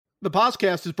The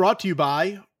podcast is brought to you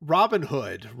by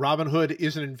Robinhood. Robinhood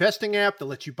is an investing app that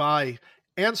lets you buy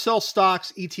and sell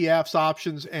stocks, ETFs,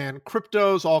 options, and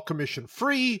cryptos, all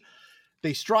commission-free.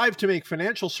 They strive to make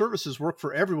financial services work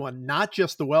for everyone, not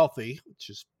just the wealthy, which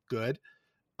is good.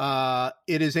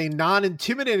 It is a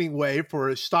non-intimidating way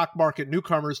for stock market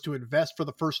newcomers to invest for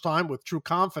the first time with true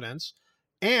confidence.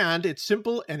 And it's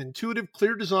simple and intuitive,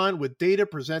 clear design with data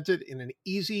presented in an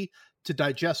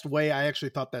easy-to-digest way. I actually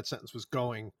thought that sentence was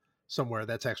going somewhere.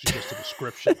 That's actually just a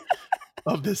description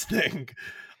of this thing.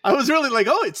 I was really like,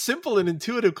 oh, it's simple and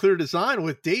intuitive, clear design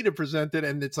with data presented.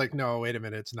 And it's like, no, wait a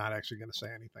minute. It's not actually going to say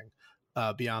anything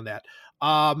beyond that.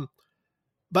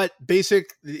 But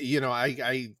basic,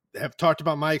 I have talked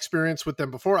about my experience with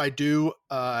them before. I do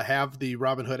have the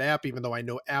Robinhood app, even though I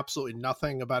know absolutely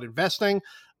nothing about investing.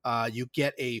 You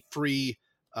get a free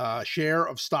share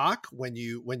of stock when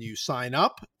you sign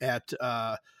up at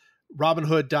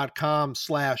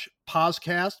Robinhood.com/PosCast,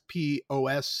 PosCast.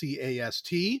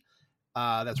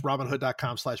 That's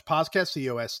Robinhood.com/PosCast,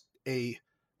 COSA.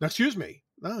 No, excuse me.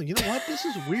 Oh, you know what? This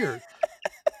is weird.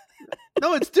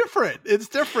 No, it's different. It's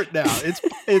different now.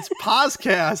 It's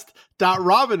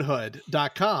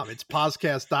PosCast.Robinhood.com. It's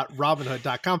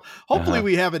PosCast.Robinhood.com. Hopefully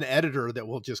we have an editor that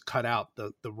will just cut out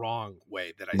the wrong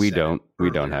way that I said it. We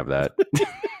don't have that.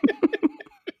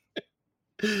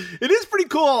 It is pretty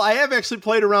cool. I have actually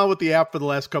played around with the app for the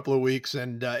last couple of weeks,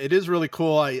 and it is really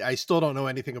cool. I still don't know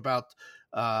anything about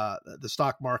the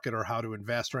stock market or how to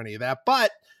invest or any of that,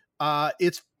 but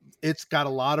it's got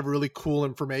a lot of really cool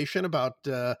information about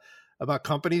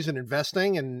companies and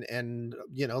investing and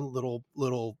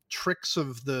little tricks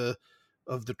of the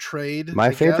trade. My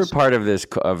favorite part of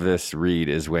this read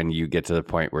is when you get to the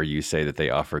point where you say that they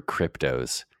offer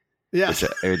cryptos. Yeah,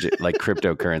 like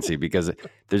cryptocurrency, because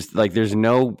there's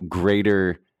no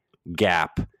greater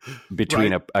gap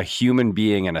between a human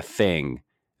being and a thing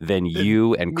than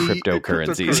you and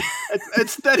cryptocurrencies.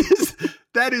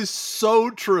 That is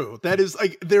so true. That is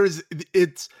like there is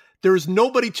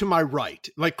nobody to my right.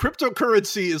 Like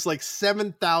cryptocurrency is like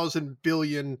 7,000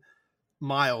 billion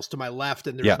miles to my left,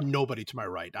 and there's nobody to my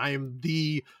right. I am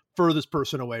the furthest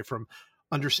person away from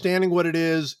understanding what it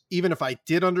is. Even if I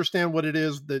did understand what it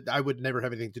is, that I would never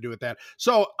have anything to do with that.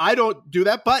 So I don't do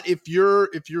that. But if you're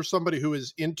somebody who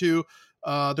is into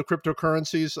the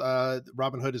cryptocurrencies,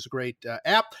 Robinhood is a great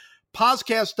app.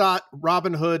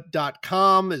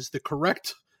 Podcast.Robinhood.com is the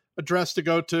correct address to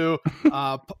go to.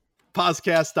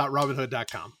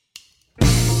 Podcast.Robinhood.com.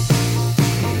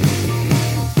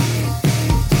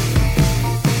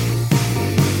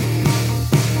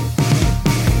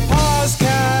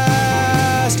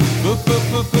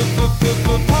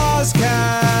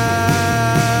 PosCast.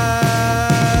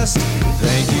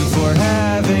 Thank you for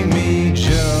having me,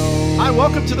 Joe. Hi,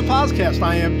 welcome to the PosCast.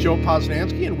 I am Joe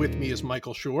Posnanski, and with me is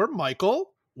Michael Shore.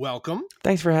 Michael, welcome.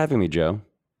 Thanks for having me, Joe.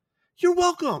 You're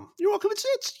welcome. You're welcome. It's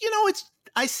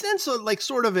I sense a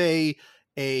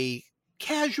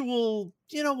casual,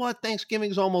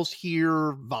 Thanksgiving's almost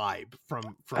here vibe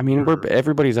from I mean,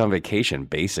 everybody's on vacation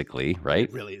basically,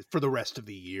 right? Really, for the rest of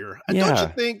the year. Yeah. Don't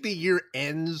you think the year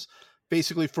ends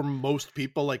basically for most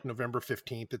people like November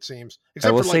 15th, it seems?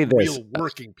 Except for like real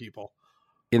working people.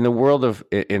 In the world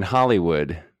in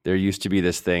Hollywood, there used to be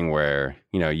this thing where,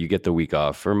 you get the week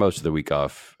off, or most of the week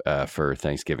off for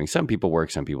Thanksgiving. Some people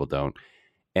work, some people don't.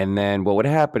 And then what would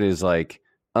happen is like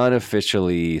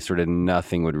unofficially sort of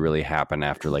nothing would really happen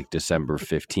after like December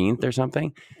 15th or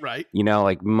something. Right.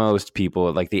 Like most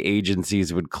people, like the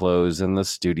agencies would close and the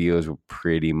studios would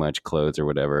pretty much close or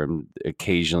whatever. And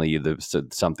occasionally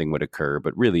something would occur,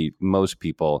 but really most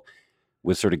people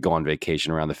would sort of go on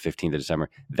vacation around the 15th of December.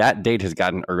 That date has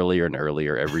gotten earlier and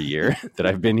earlier every year that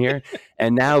I've been here.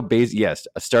 And now,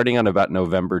 starting on about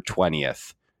November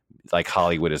 20th, like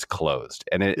Hollywood is closed.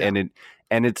 And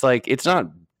it's like, it's not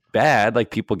bad.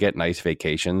 Like people get nice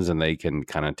vacations and they can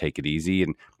kind of take it easy.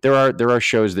 And there are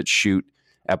shows that shoot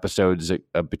episodes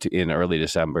in early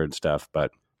December and stuff,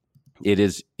 but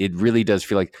it really does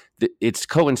feel like it's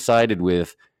coincided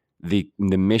with the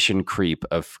mission creep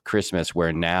of Christmas,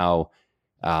 where now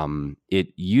it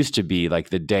used to be like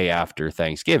the day after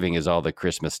Thanksgiving is all the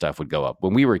Christmas stuff would go up.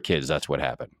 When we were kids, that's what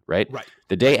happened, right? Right.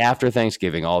 The day after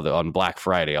Thanksgiving, on Black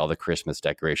Friday, all the Christmas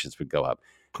decorations would go up.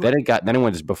 Correct. Then it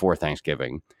went before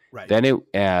Thanksgiving. Right. Then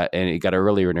it got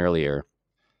earlier and earlier.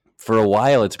 For a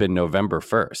while, it's been November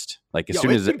 1st. Like as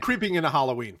soon as it's been creeping into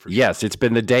Halloween. For sure. Yes, it's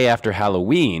been the day after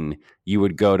Halloween. You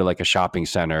would go to like a shopping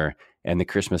center, and the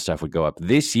Christmas stuff would go up.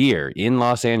 This year in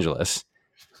Los Angeles,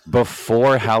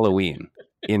 before Halloween,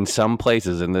 in some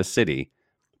places in this city,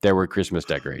 there were Christmas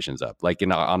decorations up. Like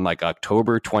on like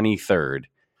October 23rd,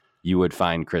 you would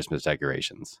find Christmas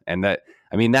decorations. And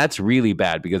that's really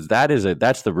bad, because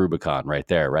that's the Rubicon right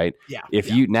there, right? Yeah.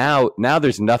 If you now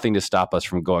there's nothing to stop us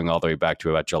from going all the way back to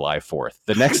about July 4th.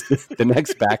 The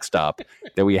next backstop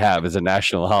that we have as a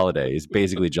national holiday is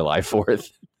basically July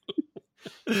 4th.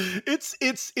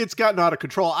 It's gotten out of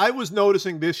control. I was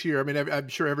noticing this year. I mean, I'm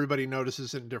sure everybody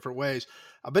notices it in different ways.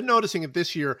 I've been noticing it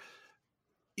this year.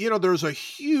 There's a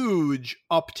huge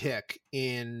uptick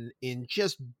in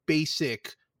just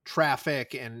basic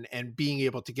traffic and being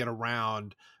able to get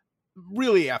around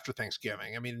really after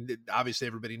Thanksgiving. I mean, obviously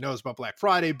everybody knows about Black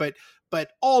Friday, but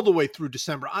all the way through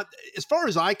December, as far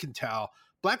as I can tell,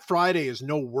 Black Friday is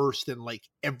no worse than like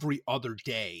every other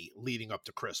day leading up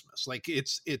to Christmas. Like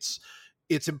it's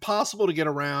impossible to get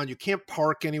around. You can't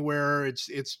park anywhere.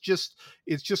 It's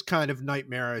just kind of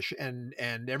nightmarish, and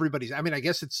everybody's, I mean, I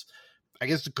guess it's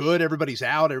good. Everybody's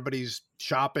out, everybody's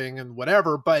shopping and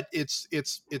whatever, but it's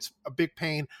a big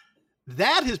pain.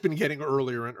 That has been getting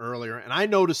earlier and earlier. And I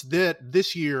noticed that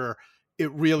this year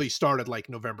it really started like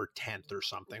November 10th or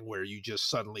something, where you just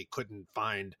suddenly couldn't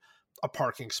find a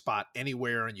parking spot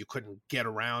anywhere and you couldn't get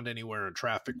around anywhere, and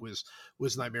traffic was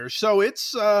nightmarish. So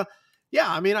it's, I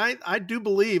mean, I do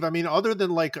believe, I mean, other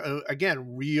than like,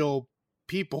 again, real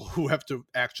people who have to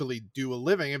actually do a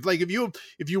living.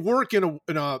 If you work in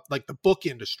a like the book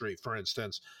industry, for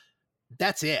instance,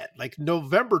 that's it. Like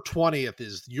November 20th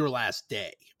is your last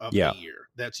day of the year.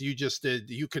 That's you just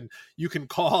you can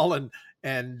call and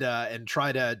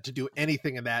try to do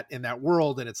anything in that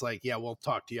world, and it's like, yeah, we'll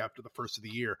talk to you after the first of the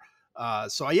year.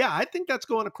 So I think that's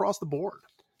going across the board.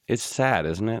 It's sad,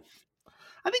 isn't it?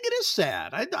 I think it is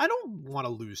sad. I don't want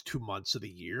to lose 2 months of the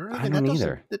year. I don't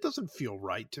either. It doesn't feel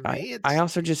right to me. I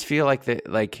also just feel like the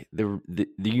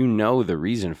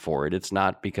reason for it. It's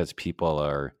not because people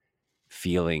are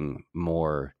feeling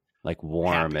more like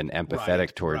warm and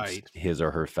empathetic towards his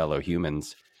or her fellow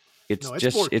humans. It's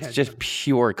just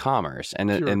pure commerce, and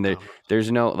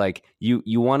there's no, like,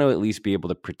 you want to at least be able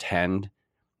to pretend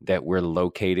that we're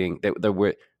locating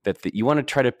you want to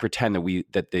try to pretend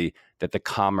that the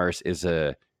commerce is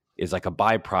like a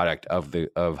byproduct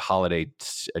of holiday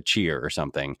cheer or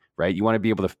something, right? You want to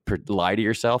be able to lie to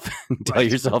yourself and tell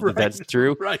yourself that that's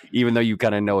true, even though you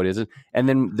kind of know it isn't. And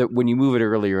then when you move it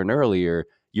earlier and earlier,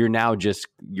 you're now just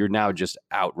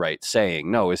outright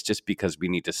saying, no, it's just because we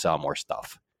need to sell more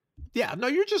stuff. Yeah, no,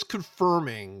 you're just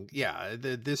confirming. Yeah,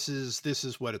 this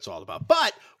is what it's all about.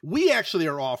 But we actually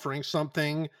are offering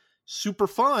something super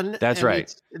fun. That's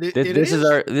right. This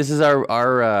is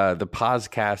our the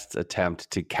PosCast's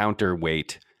attempt to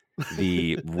counterweight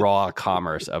the raw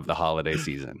commerce of the holiday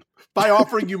season by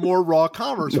offering you more raw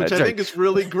commerce, which I think is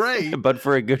really great. But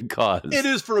for a good cause. It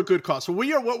is for a good cause. So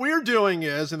what we are doing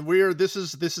is, and this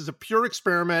is a pure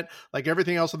experiment, like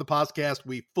everything else on the podcast.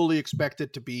 We fully expect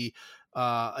it to be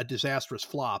a disastrous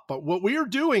flop. But what we are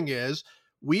doing is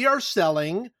we are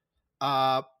selling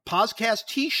PosCast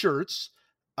t-shirts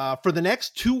for the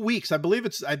next 2 weeks. I believe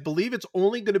it's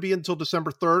only going to be until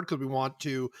December 3rd, because we want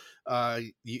to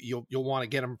you'll want to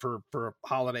get them for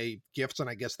holiday gifts, and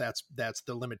I guess that's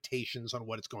the limitations on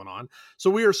what is going on. So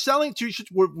we are selling t-shirts.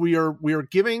 We are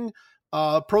giving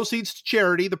proceeds to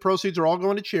charity. The proceeds are all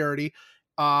going to charity,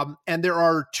 and there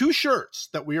are 2 shirts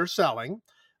that we are selling,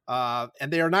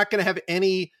 and they are not going to have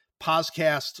any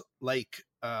PosCast like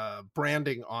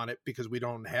branding on it, because we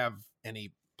don't have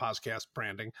any PosCast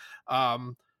branding.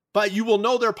 But you will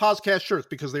know they're PosCast shirts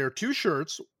because they are 2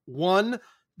 shirts. One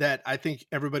that I think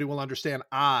everybody will understand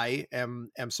I am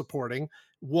supporting.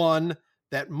 One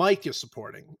that Mike is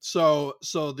supporting. So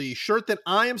the shirt that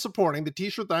I am supporting, the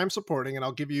t-shirt that I'm supporting, and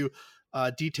I'll give you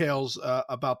details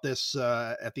about this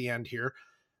at the end here.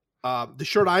 The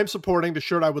shirt I'm supporting, the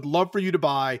shirt I would love for you to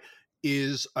buy,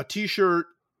 is a t-shirt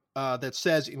that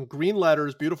says in green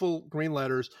letters, beautiful green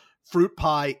letters, "Fruit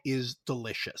pie is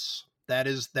delicious." That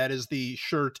is the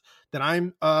shirt that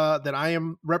I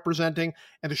am representing,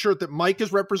 and the shirt that Mike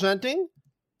is representing.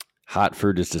 Hot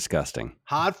fruit is disgusting.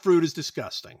 Hot fruit is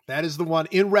disgusting. That is the one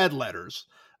in red letters.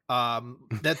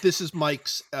 That this is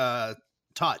Mike's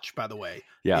touch, by the way.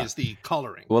 Yeah. Is the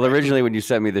coloring. Well, originally when you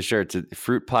sent me the shirts,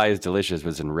 "Fruit pie is delicious"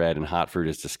 was in red, and "hot fruit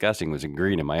is disgusting" was in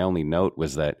green. And my only note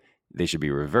was that they should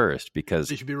be reversed, because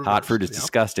hot fruit is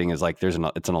disgusting is like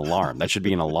it's an alarm. That should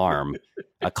be an alarm,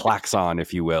 a klaxon,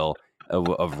 if you will,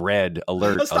 of red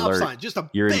alert. A stop alert. Sign, just a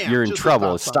you're in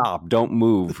trouble. Stop! Don't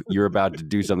move. You're about to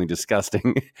do something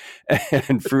disgusting.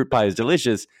 And "fruit pie is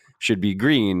delicious" should be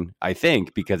green, I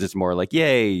think, because it's more like,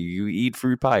 yay, you eat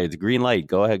fruit pie. It's green light.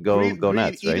 Go ahead, go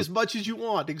nuts. Eat right? as much as you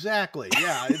want. Exactly.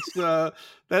 Yeah, it's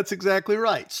that's exactly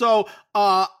right. So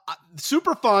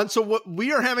super fun. So what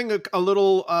we are having a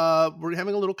little we're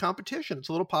having a little competition. It's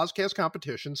a little podcast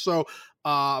competition. So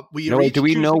do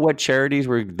we know what charities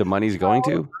the money's going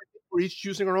to? We're each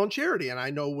choosing our own charity, and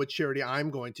I know what charity I'm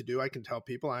going to do. I can tell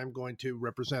people I'm going to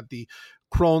represent the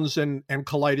Crohn's and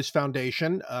Colitis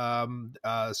Foundation,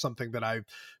 something that I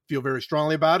feel very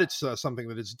strongly about. It's something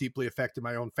that has deeply affected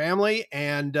my own family,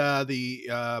 and the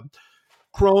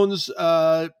Crohn's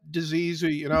disease,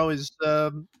 is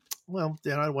well, I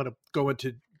don't want to go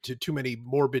into too many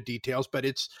morbid details, but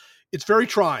it's very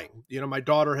trying. My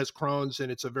daughter has Crohn's,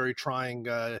 and it's a very trying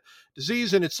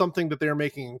disease, and it's something that they're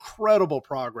making incredible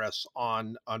progress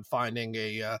on finding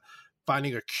a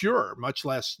cure. Much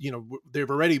less, they've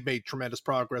already made tremendous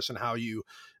progress in how you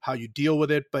deal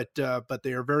with it, but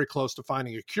they are very close to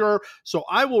finding a cure. So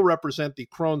I will represent the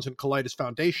Crohn's and Colitis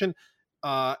Foundation.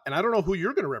 And I don't know who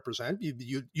you're going to represent.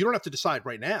 You don't have to decide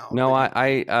right now. No,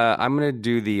 I'm going to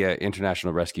do the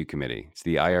International Rescue Committee. It's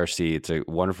the IRC. It's a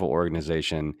wonderful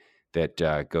organization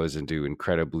that goes into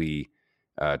incredibly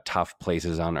tough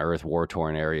places on Earth,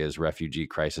 war-torn areas, refugee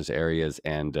crisis areas,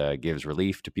 and gives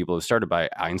relief to people. It was started by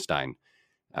Einstein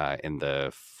in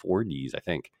the 40s, I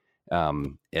think,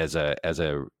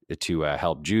 to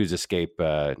help Jews escape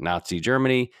Nazi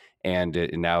Germany. And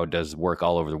it now does work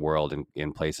all over the world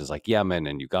in places like Yemen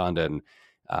and Uganda.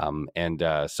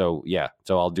 So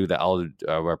I'll do that. I'll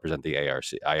represent the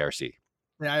IRC.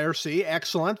 The IRC.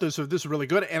 Excellent. This is really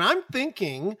good. And I'm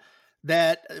thinking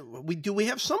that we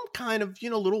have some kind of,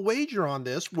 little wager on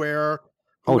this where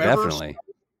definitely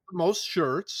the most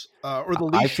shirts or the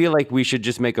least. I feel like we should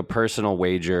just make a personal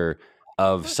wager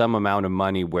of some amount of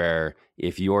money where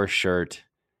if your shirt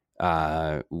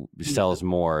sells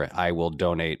more, I will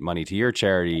donate money to your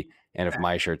charity. And if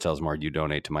my shirt sells more, you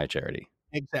donate to my charity.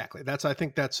 Exactly. I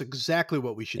think that's exactly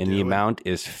what we should do. And the amount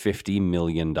is $50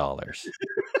 million.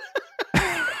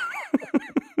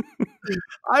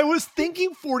 I was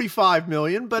thinking 45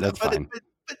 million, but fine.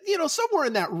 But somewhere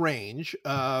in that range.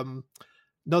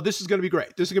 No, this is going to be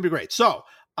great. So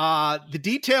the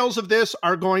details of this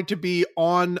are going to be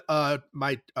on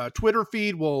my Twitter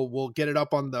feed. We'll get it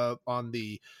up on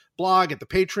the blog at the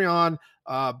Patreon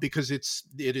because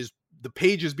the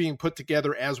page is being put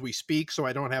together as we speak. So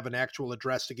I don't have an actual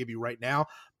address to give you right now,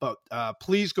 but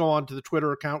please go on to the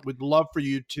Twitter account. We'd love for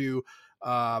you to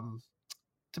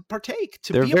partake.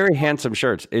 They're very handsome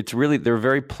shirts. They're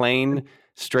very plain,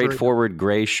 straightforward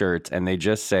gray shirts. And they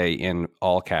just say in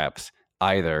all caps,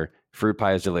 either fruit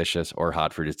pie is delicious or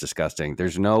hot fruit is disgusting.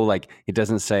 There's no it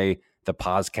doesn't say the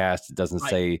PosCast. It doesn't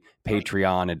say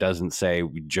Patreon. It doesn't say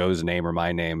Joe's name or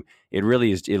my name. It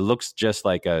really is. It looks just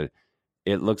like it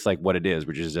looks like what it is,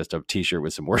 which is just a t-shirt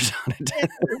with some words on it.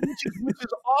 which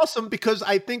is awesome because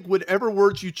I think whatever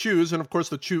words you choose, and of course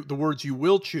the words you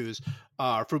will choose,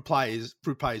 fruit pie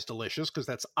is delicious because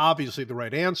that's obviously the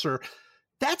right answer.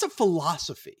 That's a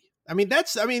philosophy. I mean,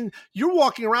 you're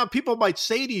walking around, people might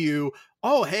say to you,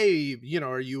 oh, hey,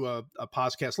 are you a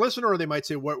podcast listener? Or they might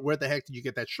say, where the heck did you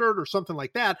get that shirt or something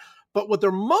like that? But what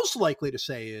they're most likely to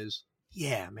say is,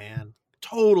 yeah, man,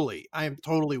 totally. I am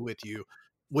totally with you.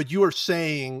 What you are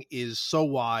saying is so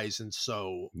wise and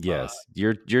so. Yes.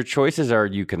 Your choices are,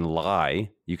 you can lie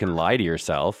to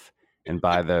yourself and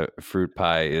buy the fruit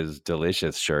pie is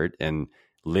delicious shirt and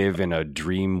live in a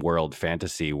dream world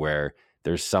fantasy where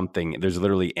there's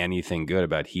literally anything good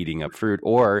about heating up fruit,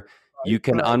 or you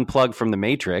can unplug from the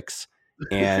matrix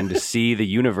and see the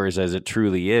universe as it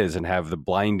truly is and have the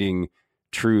blinding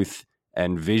truth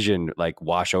and vision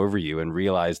wash over you and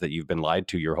realize that you've been lied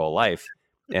to your whole life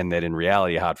and that in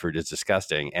reality hot fruit is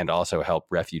disgusting and also help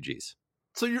refugees.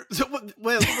 I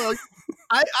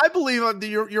believe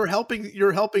you're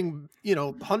helping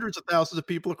hundreds of thousands of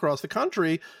people across the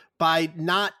country by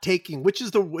not taking,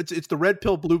 it's the red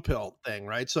pill, blue pill thing,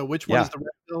 right? So which one is the red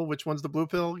pill? Which one's the blue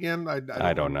pill again?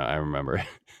 I don't know. I remember.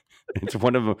 It's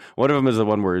one of them. One of them is the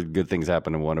one where good things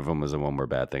happen, and one of them is the one where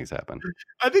bad things happen.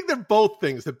 I think they're both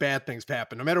things that bad things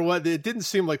happen. No matter what, it didn't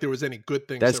seem like there was any good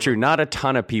things. That's true. Not a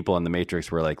ton of people in the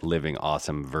Matrix were living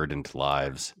awesome, verdant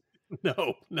lives.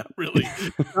 No, not really.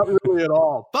 Not really at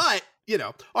all. But,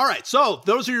 all right. So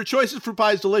those are your choices. Fruit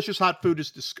pie is delicious. Hot fruit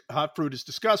is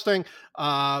disgusting.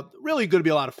 Really going to be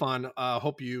a lot of fun.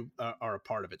 Hope you are a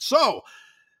part of it. So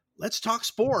let's talk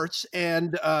sports.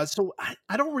 And so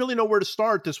I don't really know where to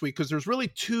start this week because there's really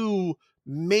two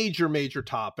major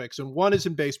topics. And one is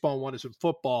in baseball and one is in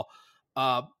football.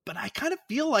 But I kind of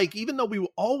feel like even though we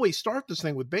always start this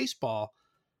thing with baseball,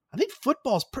 I think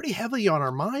football's pretty heavily on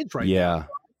our minds right now.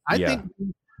 Yeah.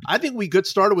 I think we get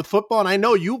started with football, and I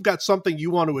know you've got something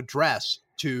you want to address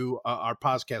to our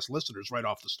podcast listeners right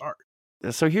off the start.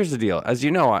 So here's the deal. As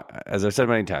you know, as I've said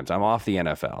many times, I'm off the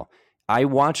NFL. I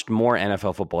watched more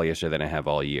NFL football yesterday than I have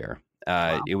all year.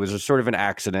 Wow. It was a sort of an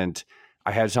accident.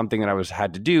 I had something that I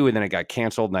had to do, and then it got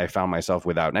canceled, and I found myself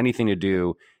without anything to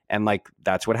do. And like,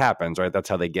 that's what happens, right? That's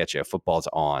how they get you. Football's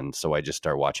on, so I just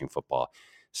start watching football.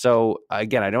 So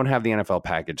again, I don't have the NFL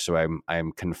package, so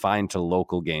I'm confined to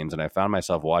local games, and I found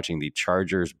myself watching the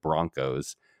Chargers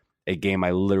Broncos, a game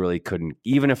I literally couldn't,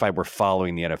 even if I were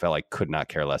following the NFL, I could not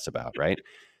care less about, right?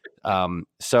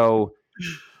 So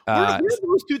where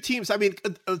those two teams, I mean,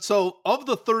 so of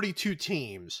the 32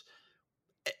 teams,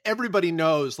 everybody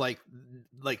knows like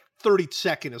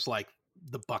 32nd is like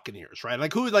the Buccaneers, right?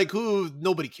 Like who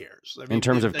nobody cares. I mean, in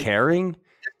terms of caring,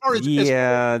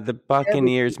 the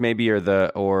Buccaneers maybe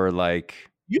or like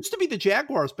used to be the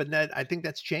Jaguars, but I think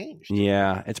that's changed.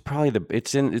 Yeah, it's probably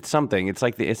it's something. It's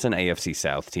like it's an AFC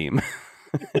South team.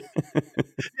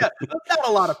 Yeah, not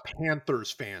a lot of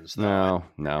Panthers fans though.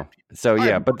 No. So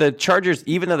yeah, but the Chargers,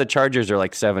 even though the Chargers are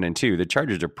like 7-2, the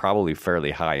Chargers are probably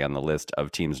fairly high on the list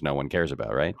of teams no one cares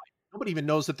about, right? Nobody even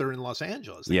knows that they're in Los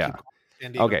Angeles.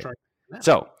 Okay.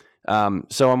 So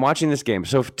I'm watching this game.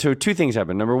 So two things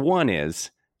happen. Number one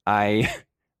is I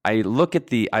look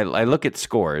at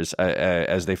scores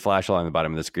as they flash along the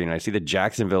bottom of the screen, and I see that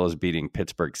Jacksonville is beating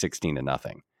Pittsburgh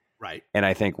 16-0. Right. And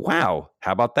I think, wow,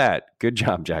 how about that? Good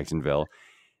job, Jacksonville.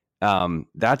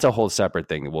 That's a whole separate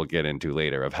thing that we'll get into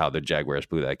later of how the Jaguars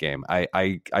blew that game.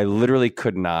 I literally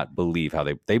could not believe how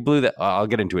they blew that. I'll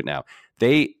get into it now.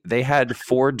 They had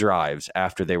 4 drives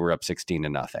after they were up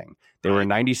 16-0. They were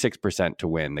 96% to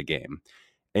win the game.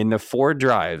 In the 4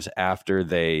 drives after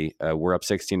they were up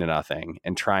 16-0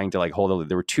 and trying to like hold,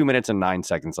 there were 2 minutes and 9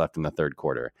 seconds left in the third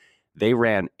quarter. They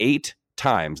ran 8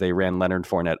 times. They ran Leonard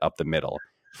Fournette up the middle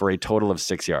for a total of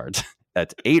 6 yards.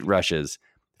 That's 8 rushes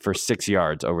for 6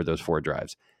 yards over those 4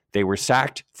 drives. They were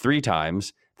sacked 3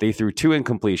 times. They threw 2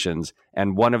 incompletions,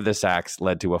 and one of the sacks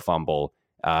led to a fumble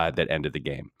that ended the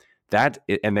game.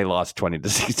 And they lost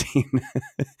 20-16.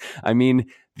 I mean,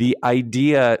 the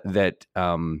idea that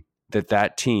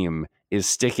that team is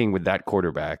sticking with that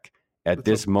quarterback at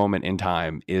this moment in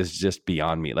time is just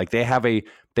beyond me. Like they have a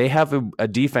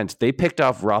defense. They picked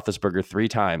off Roethlisberger 3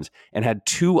 times and had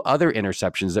 2 other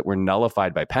interceptions that were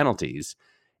nullified by penalties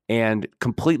and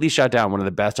completely shut down one of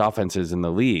the best offenses in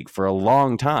the league for a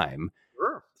long time.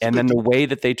 Sure. And then the way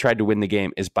that they tried to win the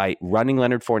game is by running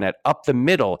Leonard Fournette up the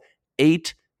middle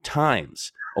 8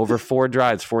 times over 4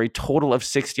 drives for a total of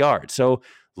 6 yards. So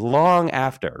long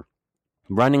after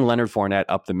running Leonard Fournette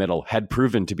up the middle had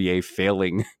proven to be a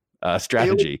failing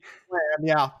strategy.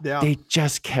 Yeah. They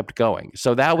just kept going.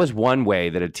 So that was one way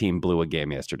that a team blew a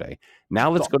game yesterday. Now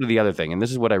let's go to the other thing. And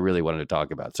this is what I really wanted to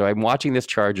talk about. So I'm watching this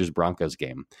Chargers-Broncos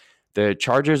game. The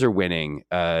Chargers are winning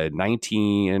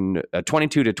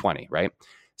 22-20, right?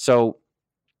 So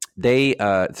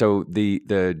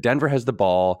the Denver has the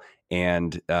ball,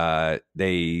 and I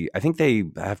think they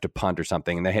have to punt or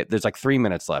something, and there's like 3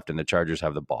 minutes left, and the Chargers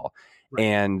have the ball. Right.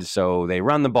 And so they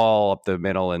run the ball up the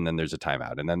middle, and then there's a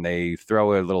timeout. And then they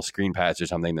throw a little screen pass or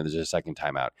something, then there's a second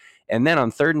timeout. And then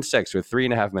on 3rd and 6 with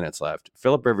 3.5 minutes left,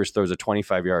 Phillip Rivers throws a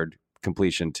 25-yard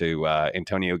completion to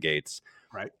Antonio Gates.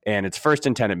 Right. And it's 1st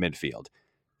and 10 at midfield.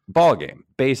 Ball game,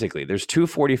 basically. There's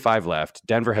 2:45 left.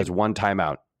 Denver has 1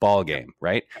 timeout. Ball game,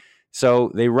 right?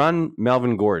 So they run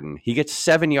Melvin Gordon. He gets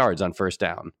 7 yards on 1st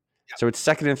down. Yeah. So it's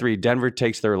 2nd and 3. Denver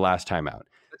takes their last timeout.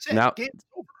 That's it. Now, game's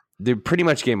over. They're pretty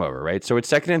much game over, right? So it's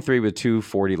 2nd and 3 with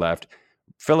 2:40 left.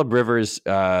 Phillip Rivers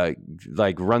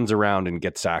runs around and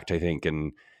gets sacked, I think,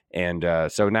 and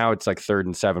so now it's like 3rd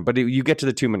and 7. But you get to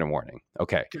the 2-minute warning.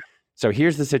 Okay. So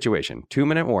here's the situation: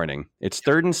 2-minute warning. It's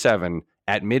 3rd and 7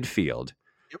 at midfield.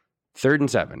 Yep. 3rd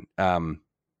and 7.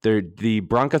 The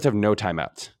Broncos have no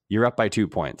timeouts. You're up by 2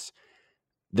 points.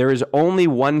 There is only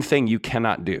one thing you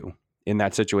cannot do in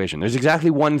that situation. There's exactly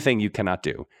one thing you cannot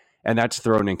do, and that's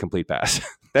throw an incomplete pass.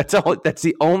 That's all. That's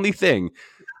the only thing.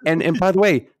 And by the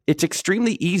way, it's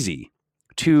extremely easy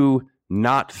to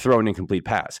not throw an incomplete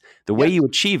pass. The way you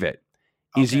achieve it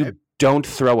is you don't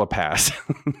throw a pass.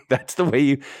 That's the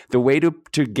way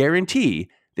to guarantee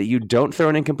that you don't throw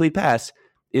an incomplete pass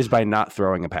is by not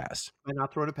throwing a pass. By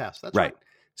not throwing a pass. That's right.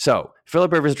 So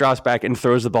Phillip Rivers drops back and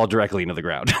throws the ball directly into the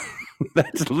ground.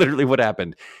 That's literally what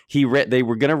happened. They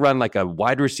were going to run like a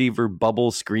wide receiver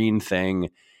bubble screen thing.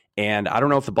 And I don't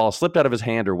know if the ball slipped out of his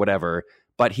hand or whatever,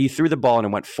 but he threw the ball and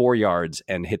it went 4 yards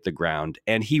and hit the ground.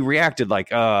 And he reacted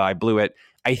like, I blew it.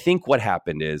 I think what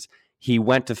happened is he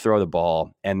went to throw the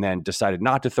ball and then decided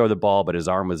not to throw the ball, but his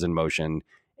arm was in motion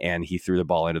and he threw the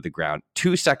ball into the ground.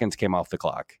 2 seconds came off the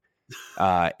clock,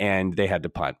 and they had to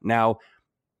punt. Now,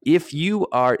 if you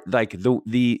are like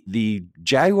the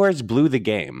Jaguars blew the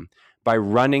game by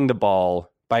running the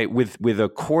ball with a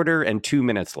quarter and 2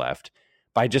 minutes left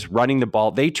by just running the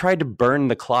ball. They tried to burn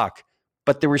the clock,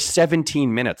 but there were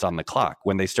 17 minutes on the clock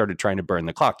when they started trying to burn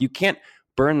the clock. You can't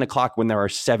burn the clock when there are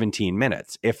 17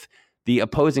 minutes. If the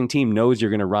opposing team knows you're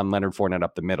going to run Leonard Fournette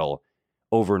up the middle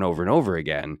over and over and over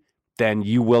again, then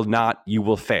you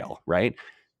will fail, right?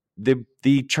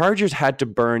 The Chargers had to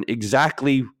burn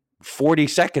exactly 40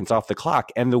 seconds off the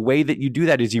clock. And the way that you do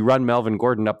that is you run Melvin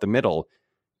Gordon up the middle.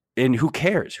 And who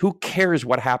cares? Who cares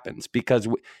what happens? Because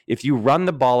if you run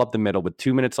the ball up the middle with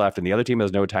 2 minutes left and the other team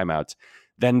has no timeouts,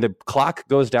 then the clock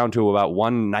goes down to about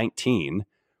 1:19.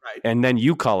 Right. And then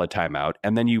you call a timeout,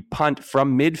 and then you punt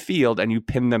from midfield and you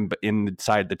pin them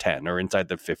inside the 10 or inside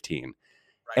the 15. Right.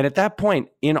 And at that point,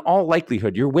 in all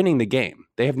likelihood, you're winning the game.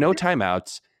 They have no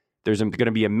timeouts. There's going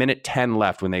to be a minute 10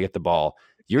 left when they get the ball.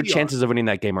 Your chances of winning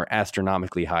that game are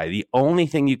astronomically high. The only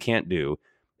thing you can't do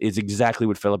is exactly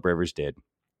what Phillip Rivers did.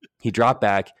 He dropped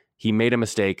back. He made a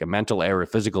mistake, a mental error, a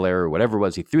physical error, whatever it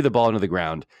was. He threw the ball into the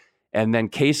ground. And then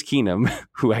Case Keenum,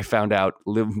 who I found out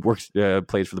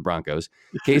plays for the Broncos,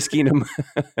 Case Keenum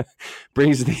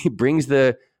brings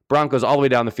the Broncos all the way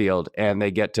down the field, and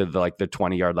they get to the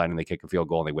 20-yard line, and they kick a field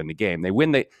goal, and they win the game. They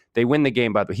win the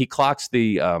game, but he clocks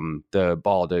the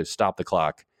ball to stop the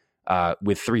clock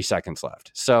with 3 seconds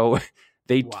left. So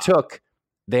they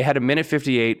had a minute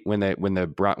 58 when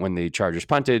the Chargers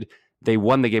punted. They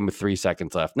won the game with 3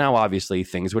 seconds left. Now, obviously,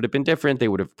 things would have been different. They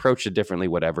would have approached it differently,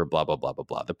 whatever, blah, blah, blah, blah,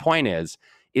 blah. The point is,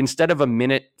 instead of a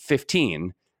minute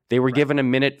 15, they were given a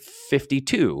minute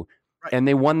 52, and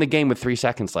they won the game with 3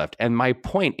 seconds left. And my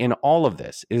point in all of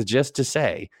this is just to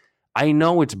say, I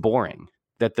know it's boring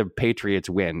that the Patriots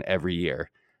win every year.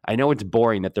 I know it's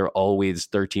boring that they're always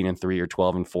 13-3 or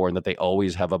 12-4, and that they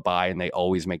always have a bye and they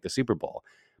always make the Super Bowl.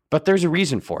 But there's a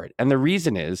reason for it. And the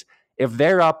reason is, if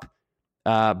they're up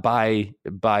by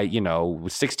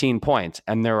 16 points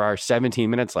and there are 17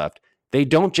 minutes left, they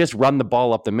don't just run the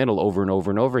ball up the middle over and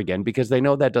over and over again, because they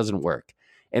know that doesn't work.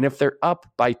 And if they're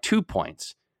up by 2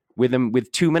 points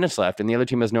with 2 minutes left and the other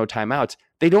team has no timeouts,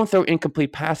 they don't throw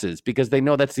incomplete passes because they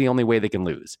know that's the only way they can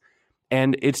lose.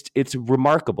 And it's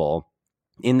remarkable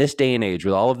in this day and age,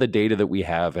 with all of the data that we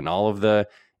have and all of the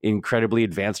incredibly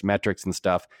advanced metrics and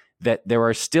stuff, that there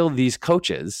are still these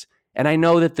coaches. And I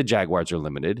know that the Jaguars are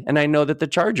limited, and I know that the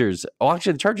Chargers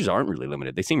aren't really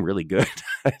limited. They seem really good.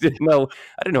 I didn't know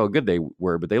how good they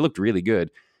were, but they looked really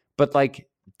good. But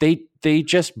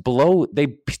teams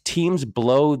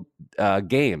blow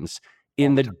games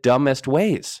in the dumbest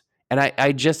ways. And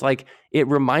I just it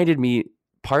reminded me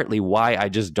partly why I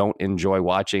just don't enjoy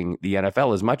watching the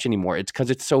NFL as much anymore. It's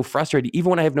because it's so frustrating,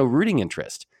 even when I have no rooting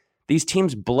interest. These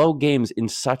teams blow games in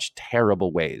such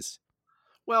terrible ways.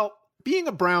 Well, being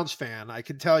a Browns fan, I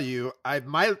can tell you,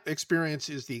 my experience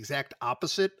is the exact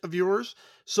opposite of yours.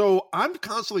 So I'm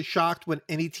constantly shocked when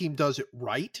any team does it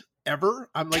right, ever.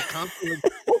 I'm constantly,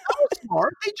 that was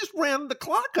smart. They just ran the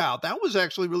clock out. That was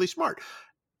actually really smart.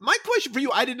 My question for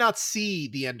you, I did not see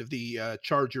the end of the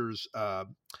Chargers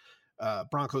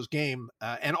Broncos game,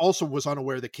 and also was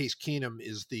unaware that Case Keenum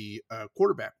is the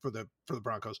quarterback for the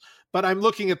Broncos. But I'm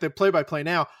looking at the play-by-play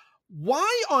now.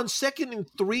 Why on 2nd and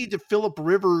 3 did Phillip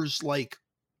Rivers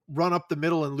run up the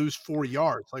middle and lose 4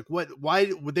 yards?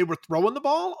 Why would they were throwing the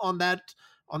ball on that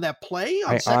play?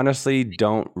 I honestly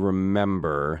don't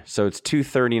remember. So it's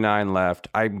 2:39 left.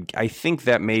 I think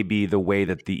that may be the way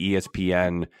that the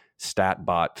ESPN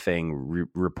StatBot thing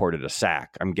reported a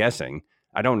sack. I'm guessing.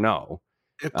 I don't know.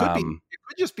 It could be. It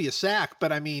could just be a sack.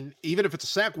 But I mean, even if it's a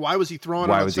sack, why was he throwing?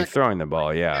 Why was he throwing the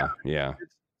ball? Yeah.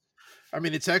 I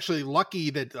mean, it's actually lucky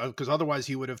that because otherwise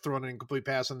he would have thrown an incomplete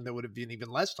pass and there would have been even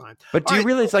less time. But do you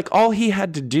realize all he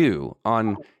had to do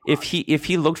if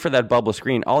he looked for that bubble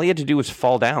screen, all he had to do was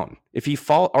fall down. If he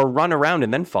fall or run around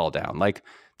and then fall down,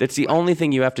 that's the only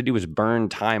thing you have to do is burn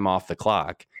time off the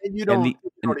clock. And you don't even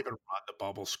run the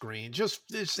bubble screen.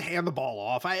 Just hand the ball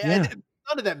off.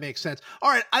 None of that makes sense.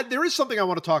 All right, there is something I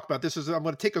want to talk about. I'm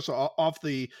going to take us off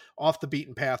the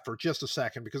beaten path for just a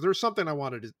second, because there's something I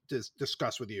wanted to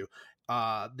discuss with you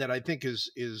that I think is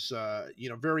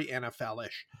very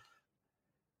NFL-ish.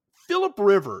 Phillip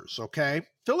Rivers, okay?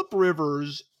 Phillip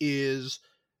Rivers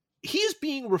he's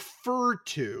being referred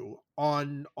to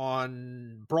on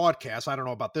broadcast. I don't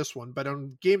know about this one, but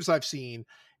on games I've seen,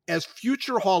 as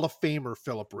future Hall of Famer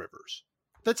Phillip Rivers.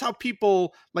 That's how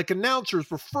people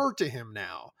announcers refer to him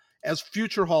now. as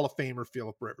future Hall of Famer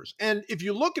Phillip Rivers. And if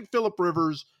you look at Phillip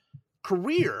Rivers'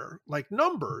 career, like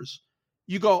numbers,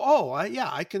 you go, oh,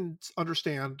 I can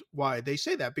understand why they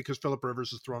say that, because Phillip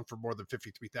Rivers has thrown for more than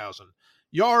 53,000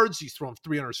 yards. He's thrown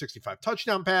 365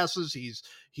 touchdown passes.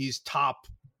 He's top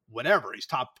whatever. He's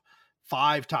top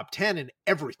 5, top 10 in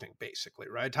everything, basically,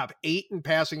 right? Top 8 in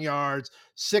passing yards,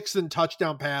 6th in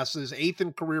touchdown passes, 8th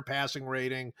in career passing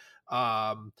rating.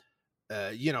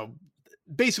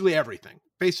 Basically everything.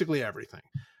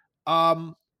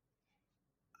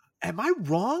 Am I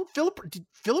wrong?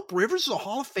 Phillip Rivers is a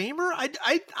Hall of Famer?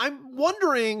 I'm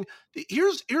wondering.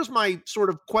 Here's my sort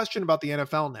of question about the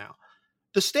NFL now.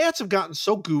 The stats have gotten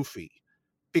so goofy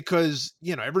because,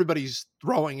 everybody's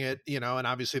throwing it, and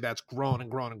obviously that's grown and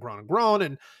grown and grown and grown.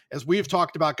 And as we've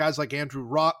talked about, guys like Andrew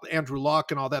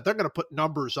Luck and all that, they're going to put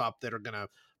numbers up that are going to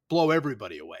blow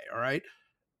everybody away. All right.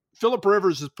 Phillip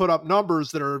Rivers has put up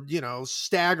numbers that are,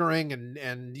 staggering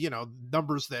and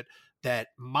numbers that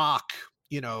mock,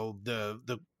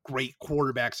 the great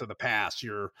quarterbacks of the past,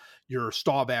 your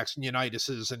Staubachs and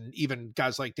Unitises, and even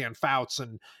guys like Dan Fouts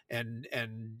and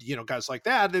guys like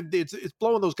that. It's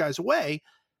blowing those guys away.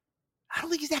 I don't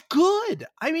think he's that good.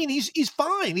 I mean, he's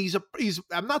fine.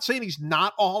 I'm not saying he's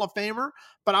not a Hall of Famer,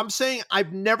 but I'm saying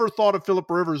I've never thought of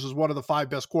Phillip Rivers as one of the 5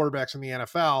 best quarterbacks in the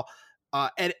NFL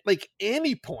at like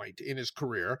any point in his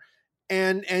career.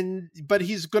 But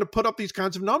he's going to put up these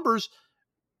kinds of numbers.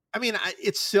 I mean,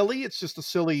 it's silly. It's just a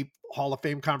silly Hall of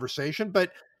Fame conversation.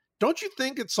 But don't you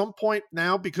think at some point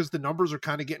now, because the numbers are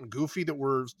kind of getting goofy, that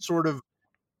we're sort of,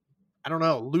 I don't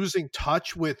know, losing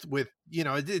touch with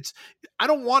it's, I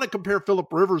don't want to compare Phillip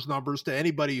Rivers numbers to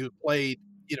anybody who played,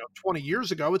 20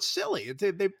 years ago. It's silly.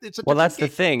 It's well, that's game.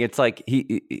 The thing. It's like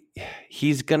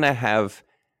he's going to have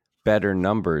better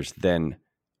numbers than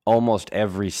almost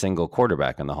every single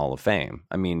quarterback in the Hall of Fame.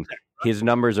 I mean, his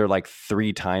numbers are like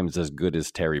 3 times as good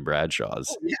as Terry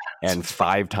Bradshaw's and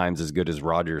 5 times as good as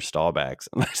Roger Staubach's.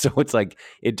 So it's like,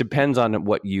 it depends on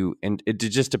and it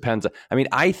just depends. I mean,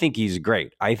 I think he's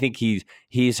great. I think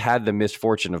he's had the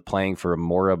misfortune of playing for a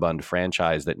moribund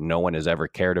franchise that no one has ever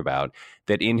cared about,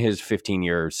 that in his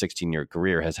 15-year, 16-year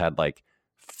career has had like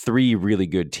 3 really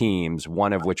good teams,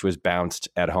 one of which was bounced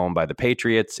at home by the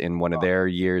Patriots in one of their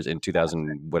years in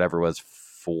 2000, whatever it was,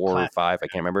 4 or 5, I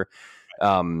can't remember.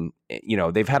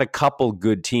 They've had a couple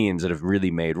good teams that have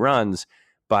really made runs,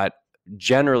 but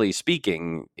generally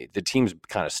speaking, the teams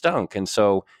kind of stunk. And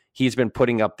so he's been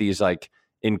putting up these like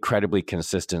incredibly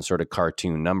consistent sort of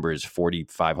cartoon numbers,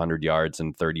 4,500 yards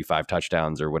and 35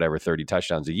 touchdowns or whatever, 30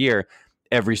 touchdowns a year,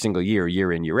 every single year,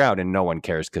 year in, year out. And no one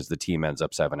cares because the team ends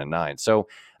up 7-9. So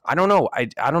I don't know.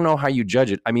 I don't know how you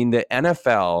judge it. I mean, the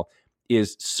NFL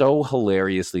is so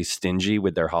hilariously stingy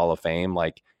with their Hall of Fame.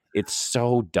 Like, it's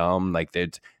so dumb. Like they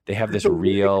have this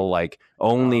real, like,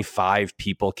 only 5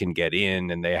 people can get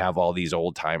in, and they have all these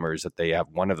old timers that they have.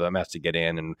 One of them has to get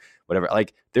in and whatever.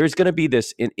 Like, there's going to be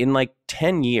this in like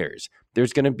 10 years,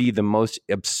 there's going to be the most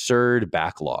absurd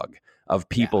backlog of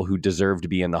people who deserve to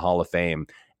be in the Hall of Fame.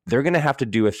 They're going to have to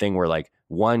do a thing where like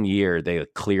one year they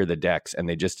clear the decks and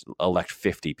they just elect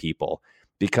 50 people,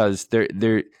 because they're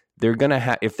going to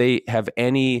have, if they have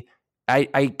any,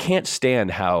 I can't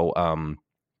stand how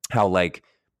like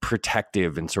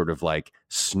protective and sort of like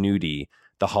snooty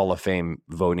the Hall of Fame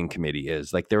voting committee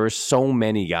is. Like, there are so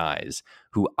many guys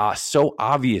who so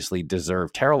obviously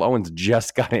deserve. Terrell Owens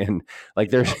just got in.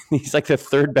 Like, he's like the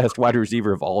 3rd best wide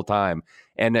receiver of all time.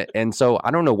 And so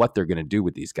I don't know what they're going to do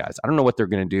with these guys. I don't know what they're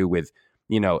going to do with,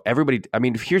 everybody. I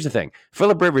mean, here's the thing.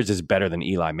 Phillip Rivers is better than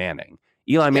Eli Manning.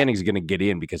 Eli Manning's going to get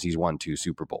in because he's won 2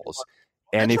 Super Bowls.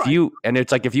 And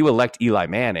it's like, if you elect Eli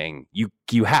Manning,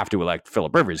 you have to elect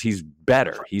Phillip Rivers. He's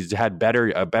better. He's had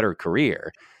a better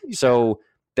career. So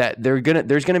that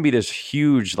there's gonna be this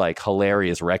huge, like,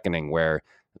 hilarious reckoning where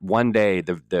one day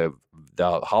the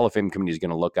Hall of Fame committee is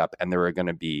going to look up and there are going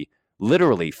to be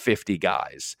literally 50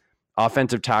 guys,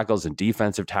 offensive tackles and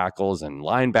defensive tackles and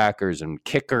linebackers and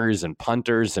kickers and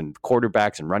punters and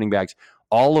quarterbacks and running backs,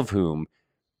 all of whom,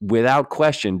 without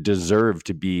question, deserve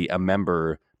to be a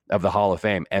member of the Hall of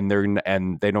Fame, and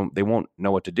they won't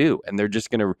know what to do, and they're just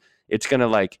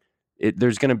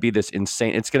there's gonna be this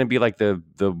insane. It's gonna be like the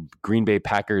Green Bay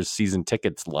Packers season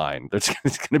tickets line.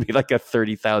 It's gonna be like a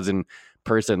 30,000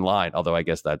 person line. Although I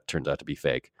guess that turns out to be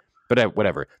fake. But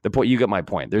whatever. The point, you get my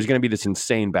point. There's gonna be this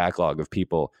insane backlog of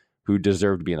people who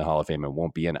deserve to be in the Hall of Fame and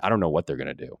won't be in. I don't know what they're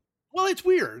gonna do. Well, it's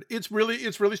weird. It's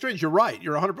really strange. You're right.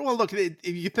 You're 100%. Well, look, if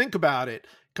you think about it,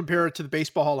 compare it to the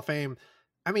Baseball Hall of Fame.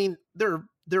 I mean, there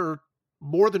are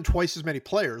more than twice as many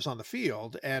players on the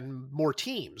field and more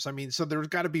teams. I mean, so there's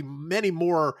got to be many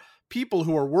more people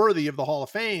who are worthy of the Hall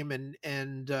of Fame. And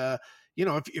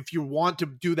if you want to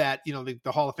do that,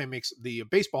 the Hall of Fame the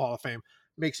Baseball Hall of Fame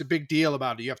makes a big deal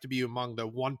about it. You have to be among the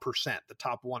 1%, the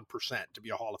top 1% to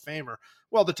be a Hall of Famer.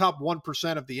 Well, the top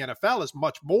 1% of the NFL is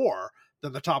much more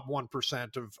than the top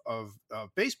 1% of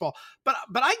baseball. But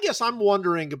I guess I'm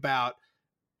wondering about,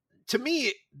 to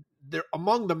me, there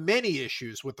among the many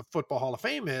issues with the Football Hall of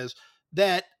Fame is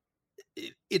that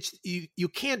it's you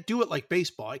can't do it like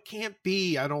baseball. It can't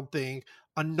be, I don't think,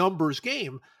 a numbers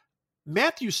game.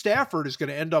 Matthew Stafford is going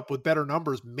to end up with better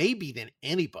numbers maybe than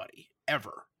anybody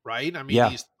ever, right? I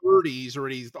mean, he's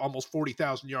already almost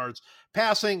 40,000 yards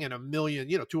passing and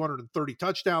 230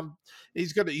 touchdowns.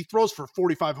 He throws for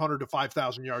 4,500 to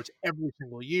 5,000 yards every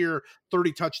single year,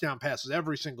 30 touchdown passes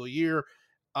every single year.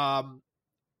 And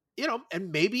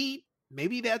maybe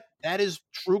that is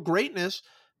true greatness.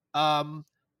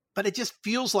 But it just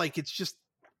feels like it's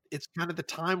kind of the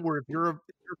time where if you're a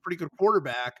pretty good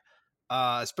quarterback,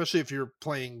 especially if you're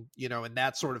playing, in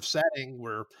that sort of setting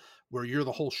where you're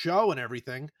the whole show and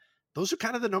everything, those are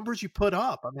kind of the numbers you put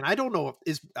up. I mean, I don't know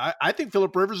I think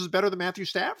Phillip Rivers is better than Matthew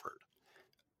Stafford.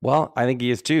 Well, I think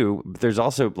he is too. There's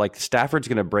also Stafford's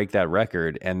going to break that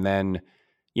record, and then,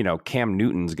 Cam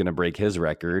Newton's going to break his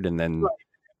record, and then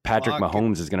Patrick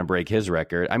Mahomes is going to break his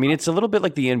record. I mean, it's a little bit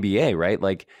like the NBA, right?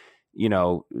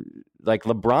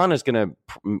 LeBron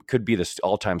could be the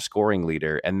all-time scoring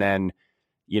leader, and then,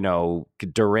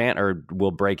 Durant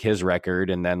will break his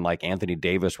record, and then Anthony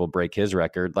Davis will break his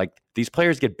record. These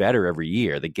players get better every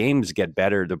year. The games get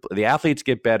better. The athletes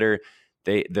get better.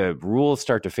 The rules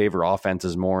start to favor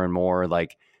offenses more and more.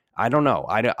 I don't know.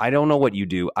 I don't know what you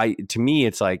do. To me,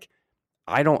 it's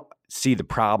I don't see the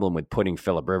problem with putting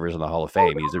Phillip Rivers in the Hall of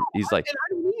Fame. He's like,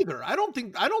 I don't either. I don't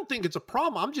think it's a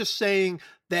problem. I'm just saying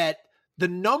that the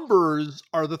numbers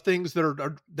are the things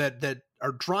that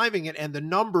are driving it, and the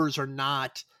numbers are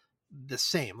not the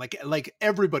same. Like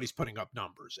everybody's putting up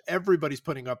numbers. Everybody's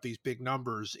putting up these big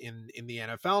numbers in the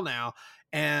NFL now.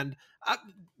 And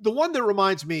the one that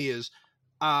reminds me is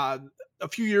a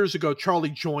few years ago, Charlie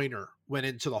Joyner went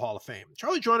into the Hall of Fame.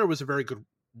 Charlie Joyner was a very good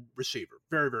receiver,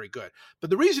 very, very good. But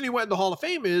the reason he went in the Hall of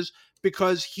Fame is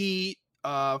because he,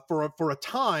 for a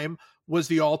time, was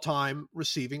the all-time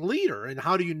receiving leader. And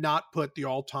how do you not put the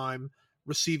all-time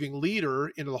receiving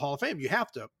leader into the Hall of Fame? You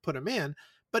have to put him in.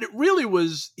 But it really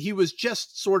he was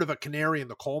just sort of a canary in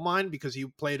the coal mine because he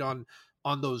played on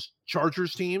those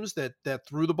Chargers teams that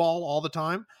threw the ball all the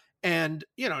time. And,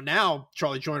 now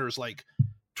Charlie Joyner is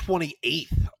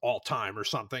 28th all time or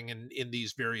something in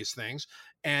these various things.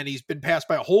 And he's been passed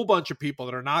by a whole bunch of people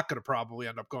that are not going to probably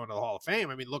end up going to the Hall of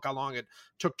Fame. I mean, look how long it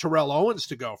took Terrell Owens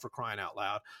to go, for crying out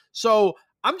loud. So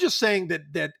I'm just saying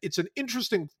that it's an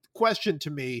interesting question to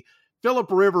me.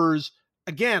 Phillip Rivers,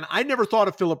 again, I never thought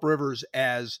of Phillip Rivers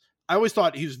I always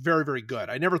thought he was very, very good.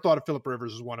 I never thought of Phillip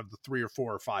Rivers as one of the 3 or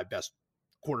 4 or 5 best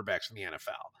quarterbacks in the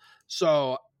NFL.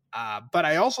 So, but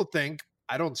I also think,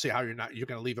 I don't see how you're going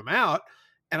to leave him out.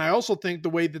 And I also think the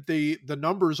way that the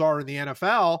numbers are in the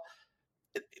NFL,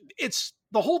 it's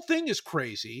the whole thing is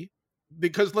crazy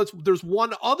because there's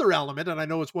one other element, and I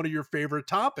know it's one of your favorite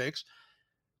topics.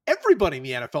 Everybody in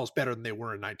the NFL is better than they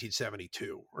were in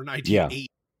 1972 or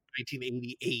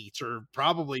 1988 or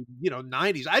probably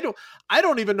 90s. I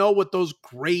don't even know what those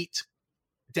great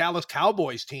Dallas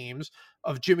Cowboys teams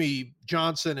of Jimmy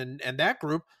Johnson and that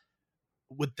group,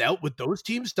 would those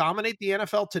teams dominate the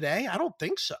NFL today? I don't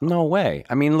think so. No way.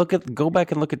 I mean, go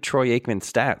back and look at Troy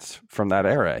Aikman's stats from that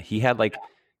era. He had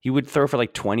he would throw for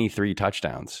 23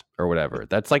 touchdowns or whatever.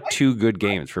 That's 2 good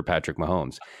games for Patrick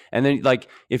Mahomes. And then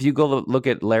if you go look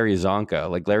at Larry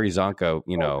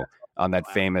Zonka, on that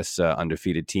famous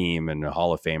undefeated team and a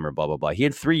Hall of Famer, blah, blah, blah. He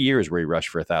had 3 years where he rushed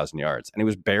for 1,000 yards and he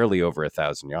was barely over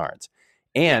 1,000 yards.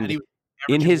 And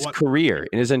in his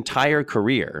entire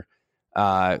career,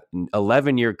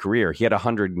 11-year career, he had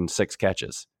 106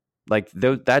 catches.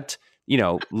 Le'Veon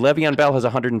Bell has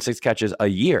 106 catches a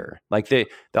year. The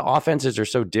offenses are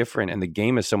so different and the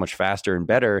game is so much faster and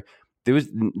better.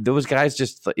 Those guys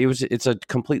it's a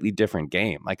completely different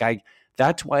game.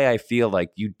 That's why I feel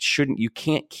you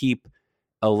can't keep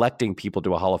electing people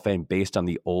to a Hall of Fame based on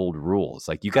the old rules.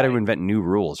 You got to invent new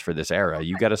rules for this era.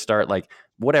 You got to start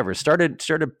start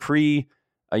a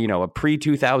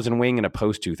pre-2000 wing and a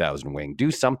post-2000 wing.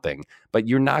 Do something, but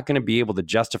you're not going to be able to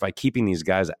justify keeping these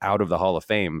guys out of the Hall of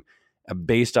Fame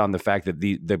based on the fact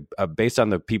that based on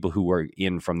the people who were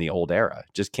in from the old era.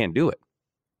 Just can't do it.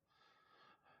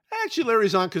 Actually, Larry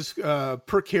Zonka's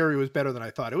per carry was better than I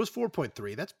thought. It was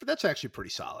 4.3. That's actually pretty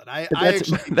solid.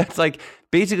 That's like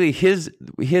basically his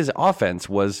offense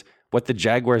was what the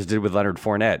Jaguars did with Leonard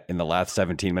Fournette in the last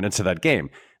 17 minutes of that game.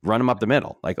 Run him up the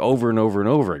middle, like over and over and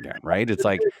over again, right? It's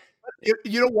like,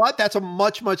 you know what? That's a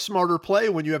much, much smarter play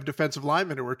when you have defensive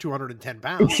linemen who are 210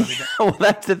 pounds. I mean, well,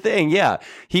 that's the thing. Yeah.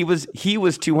 He was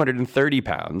 230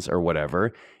 pounds or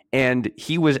whatever. And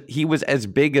he was as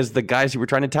big as the guys who were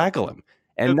trying to tackle him.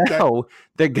 And now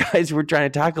the guys who were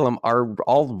trying to tackle him are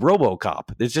all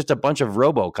RoboCop. There's just a bunch of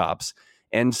RoboCops.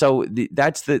 And so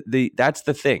that's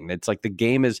the thing. It's like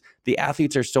the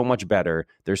athletes are so much better.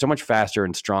 They're so much faster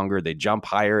and stronger. They jump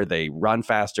higher. They run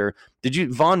faster.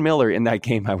 Von Miller in that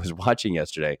game I was watching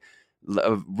yesterday,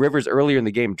 Rivers earlier in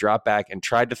the game dropped back and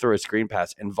tried to throw a screen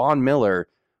pass. And Von Miller,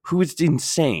 who is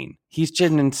insane. He's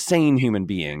just an insane human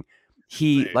being.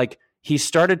 He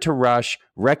started to rush,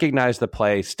 recognized the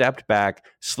play, stepped back,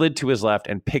 slid to his left,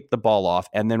 and picked the ball off,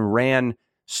 and then ran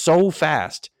so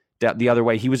fast the other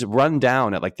way. He was run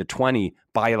down at like the 20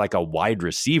 by like a wide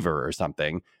receiver or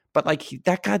something. But like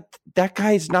that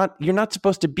guy's not. You're not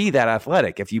supposed to be that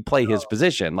athletic if you play his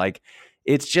position. Like,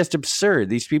 it's just absurd.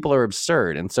 These people are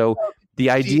absurd, and so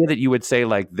the idea that you would say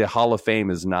like the Hall of Fame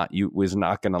was not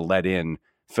going to let in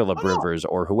Phillip Rivers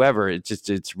or whoever.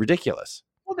 It's ridiculous.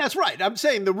 Well, that's right. I'm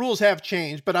saying the rules have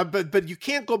changed, but you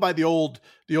can't go by the old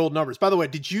numbers. By the way,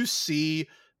 did you see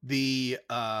the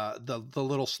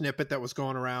little snippet that was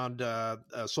going around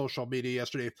social media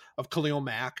yesterday of Khalil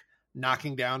Mack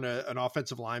knocking down an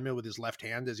offensive lineman with his left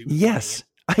hand as he was? Yes,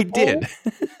 I did.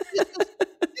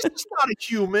 This is not a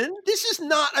human. This is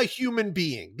not a human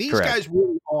being. These Correct. guys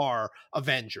really are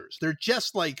Avengers. They're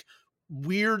just like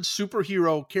weird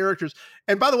superhero characters.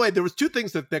 And by the way, there was two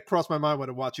things that crossed my mind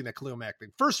when watching that Khalil Mack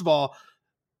thing. First of all,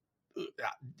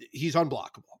 he's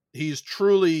unblockable. He's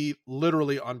truly,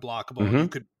 literally unblockable. Mm-hmm. You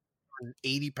could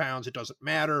 80 pounds. It doesn't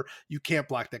matter. You can't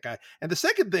block that guy. And the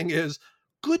second thing is,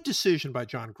 good decision by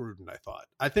John Gruden, I thought.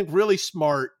 I think really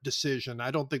smart decision.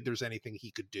 I don't think there's anything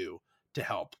he could do to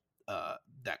help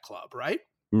that club, right?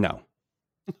 No.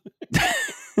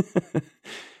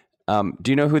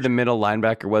 Do you know who the middle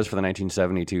linebacker was for the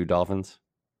 1972 Dolphins?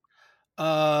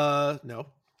 No.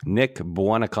 Nick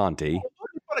Buonaconte.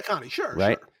 Buonaconte, sure.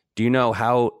 Right? Sure. Do you know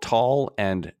how tall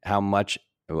and how much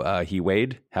he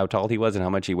weighed? How tall he was and how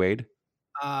much he weighed?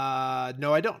 No,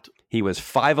 I don't. He was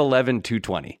 5'11",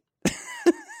 220. 5'11",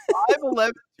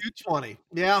 220.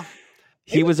 Yeah.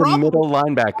 He was a middle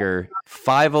linebacker,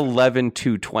 5'11",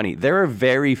 220. There are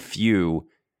very few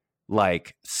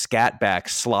like scat back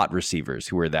slot receivers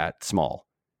who are that small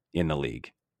in the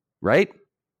league, right?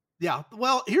 Yeah.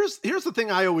 Well, here's the thing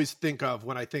I always think of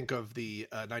when I think of the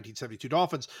 1972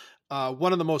 Dolphins.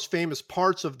 One of the most famous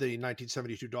parts of the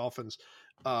 1972 Dolphins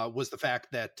was the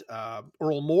fact that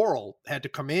Earl Morrall had to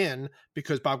come in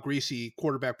because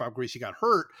quarterback Bob Greasy got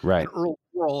hurt. Right. And Earl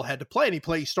Morrall had to play, and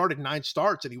he started 9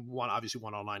 starts, and he obviously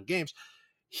won all 9 games.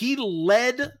 He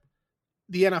led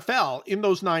the NFL in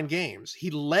those 9 games.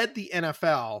 He led the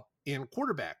NFL in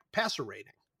quarterback passer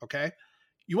rating. Okay.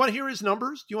 You want to hear his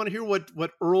numbers? Do you want to hear what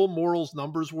Earl Morrall's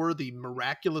numbers were? The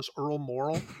miraculous Earl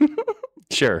Morrall?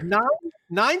 Sure.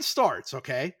 9 starts.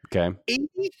 Okay. Okay.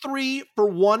 83 for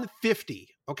 150.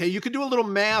 Okay. You can do a little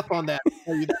math on that.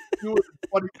 That's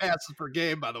 220 passes per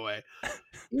game, by the way.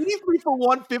 83 for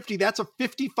 150. That's a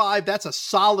 55. That's a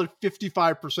solid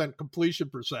 55% completion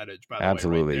percentage, by the way.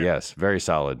 Absolutely. Right, yes. Very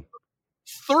solid.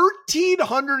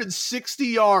 1,360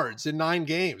 yards in 9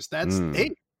 games. That's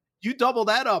hey, you double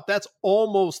that up. That's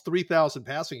almost 3,000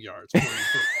 passing yards.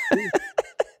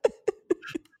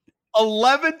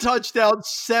 11 touchdowns,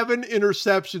 7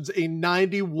 interceptions, a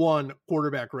 91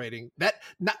 quarterback rating.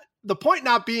 The point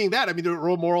not being that, I mean,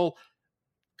 Earl Morrall,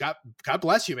 God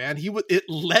bless you, man. It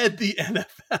led the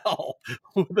NFL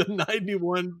with a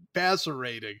 91 passer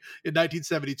rating in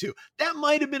 1972. That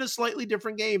might have been a slightly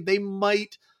different game. They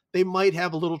might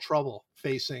have a little trouble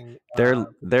facing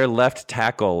their left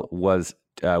tackle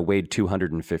weighed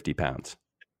 250 pounds.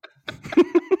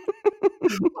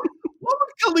 What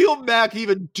would Khalil Mack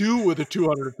even do with a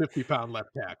 250-pound left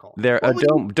tackle?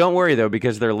 Don't worry though,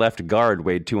 because their left guard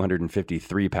weighed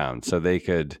 253 pounds, so they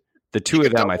could. The two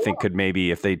of them, I think, could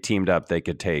maybe, if they teamed up, they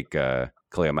could take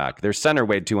Khalil Mack. Their center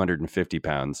weighed 250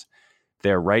 pounds.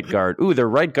 Their right guard,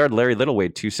 Larry Little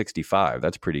weighed 265.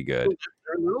 That's pretty good. Larry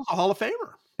Little's a Hall of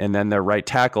Famer. And then their right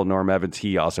tackle, Norm Evans,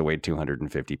 he also weighed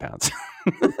 250 pounds.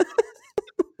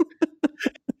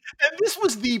 And this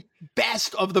was the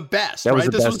best of the best. That was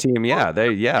right? the best team. Yeah.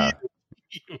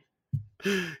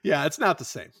 Yeah, it's not the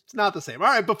same. It's not the same. All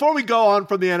right. Before we go on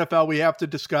from the NFL, we have to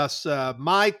discuss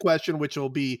my question, which will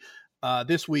be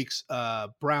this week's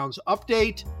Browns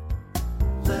update.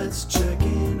 Let's check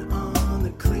in on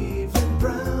the Cleveland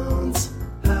Browns.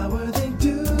 How are they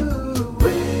doing?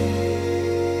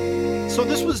 So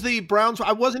this was the Browns.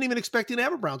 I wasn't even expecting to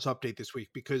have a Browns update this week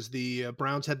because the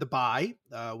Browns had the bye,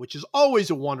 which is always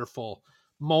a wonderful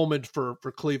moment for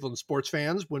Cleveland sports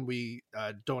fans when we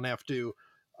don't have to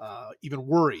even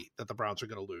worry that the Browns are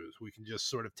going to lose. We can just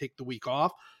sort of take the week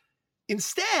off.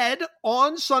 Instead,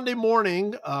 on Sunday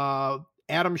morning,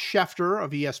 Adam Schefter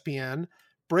of ESPN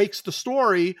breaks the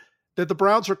story that the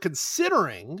Browns are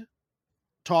considering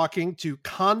talking to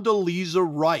Condoleezza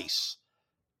Rice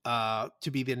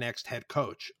to be the next head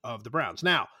coach of the Browns.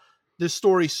 Now, this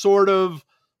story sort of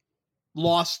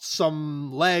lost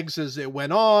some legs as it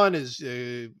went on, as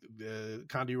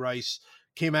Condi Rice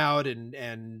came out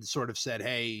and sort of said,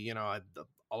 hey, you know,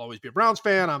 I'll always be a Browns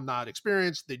fan. I'm not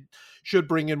experienced. They should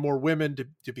bring in more women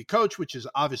to be coach, which is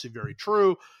obviously very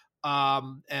true.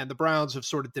 And the Browns have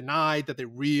sort of denied that they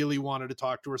really wanted to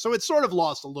talk to her. So it's sort of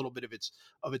lost a little bit of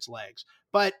its legs.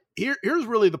 But here's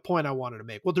really the point I wanted to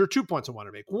make. Well, there are 2 points I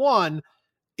wanted to make. One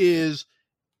is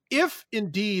if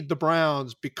indeed the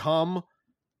Browns become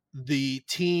the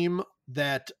team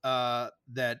that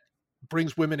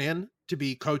brings women in to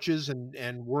be coaches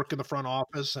and work in the front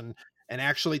office and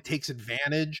actually takes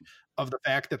advantage of the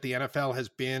fact that the NFL has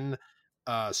been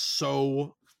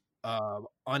so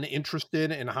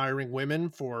uninterested in hiring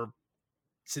women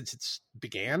since it's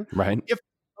began. Right. If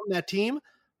on that team,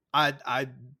 I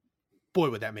boy,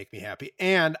 would that make me happy.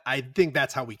 And I think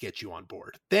that's how we get you on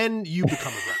board. Then you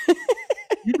become a Browns.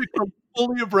 You become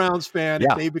fully a Browns fan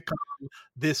if they become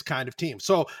this kind of team.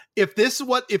 So if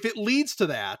it leads to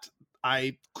that,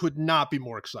 I could not be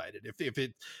more excited if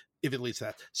it leads to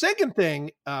that. Second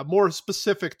thing, more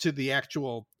specific to the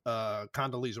actual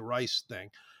Condoleezza Rice thing,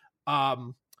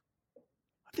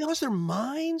 they lost their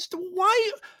minds.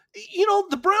 Why? You know,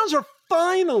 the Browns are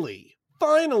finally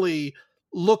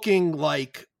looking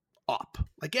like up.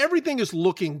 Like everything is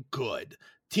looking good.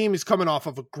 Team is coming off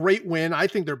of a great win. I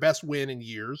think their best win in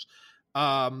years.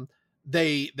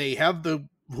 They have the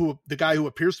guy who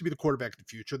appears to be the quarterback of the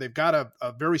future. They've got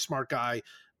a very smart guy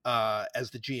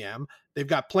as the GM. They've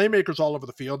got playmakers all over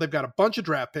the field. They've got a bunch of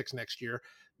draft picks next year.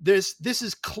 This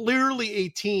is clearly a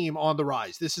team on the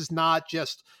rise. This is not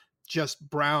just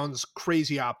Brown's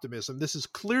crazy optimism. This is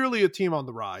clearly a team on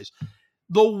the rise.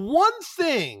 The one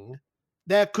thing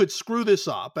that could screw this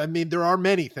up, I mean, there are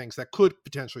many things that could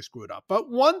potentially screw it up, but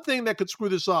one thing that could screw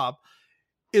this up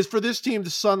is for this team to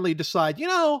suddenly decide, you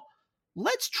know,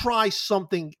 let's try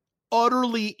something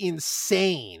utterly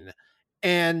insane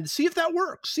and see if that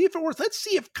works. See if it works. Let's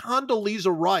see if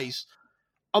Condoleezza Rice,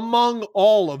 among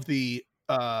all of the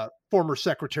former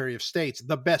Secretary of State's,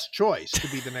 the best choice to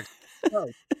be the next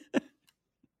coach.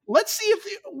 Let's see if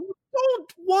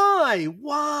why?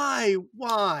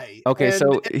 Okay,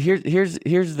 so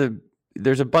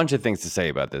there's a bunch of things to say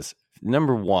about this.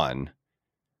 Number one,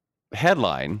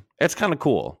 headline, it's kind of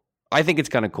cool. I think it's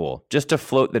kind of cool just to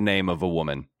float the name of a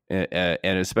woman, and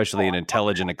especially an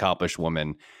intelligent, accomplished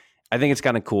woman. I think it's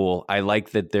kind of cool. I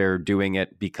like that they're doing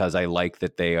it because I like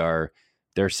that they're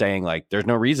saying like, there's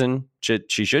no reason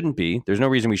she shouldn't be. There's no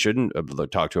reason we shouldn't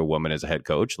talk to a woman as a head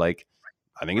coach. Like,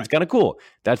 I think it's kind of cool.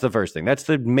 That's the first thing. That's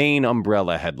the main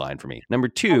umbrella headline for me. Number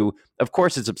two, of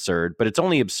course it's absurd, but it's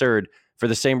only absurd for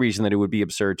the same reason that it would be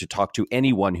absurd to talk to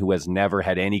anyone who has never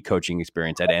had any coaching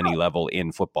experience at any level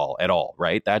in football at all,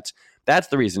 right? That's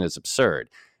the reason it's absurd.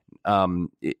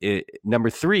 Number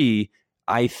three,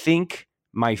 I think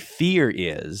my fear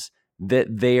is that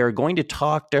they are going to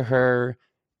talk to her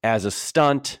as a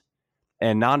stunt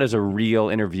and not as a real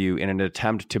interview in an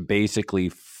attempt to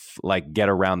basically like get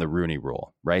around the Rooney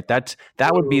Rule, right? That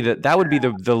would be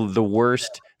the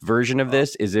worst version of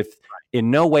this, is if in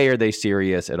no way are they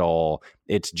serious at all.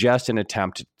 It's just an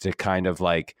attempt to kind of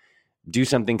like do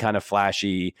something kind of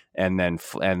flashy and then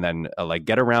like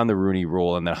get around the Rooney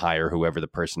Rule and then hire whoever the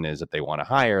person is that they want to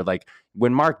hire. Like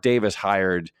when Mark Davis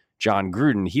hired John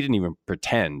Gruden, he didn't even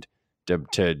pretend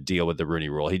to deal with the Rooney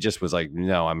Rule. He just was like,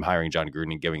 no, I'm hiring John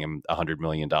Gruden and giving him $100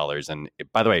 million. And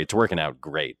by the way, it's working out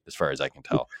great as far as I can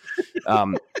tell.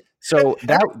 So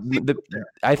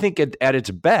I think at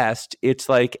its best, it's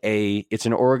like it's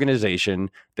an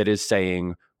organization that is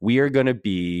saying, we are going to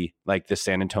be like the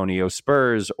San Antonio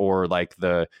Spurs or like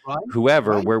the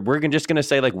whoever, where we're just going to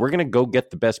say like, we're going to go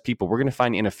get the best people. We're going to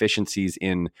find inefficiencies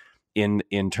in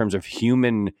terms of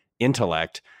human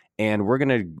intellect. And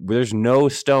there's no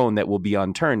stone that will be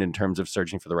unturned in terms of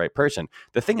searching for the right person.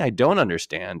 The thing I don't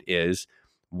understand is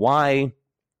why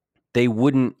they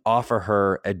wouldn't offer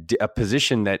her a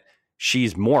position that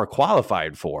she's more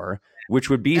qualified for, which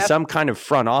would be some kind of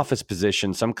front office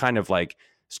position, some kind of like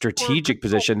strategic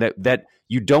position that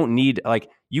you don't need. Like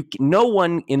no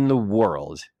one in the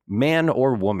world, man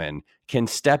or woman, can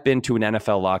step into an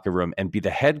NFL locker room and be the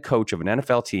head coach of an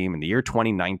NFL team in the year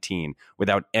 2019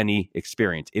 without any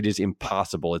experience. It is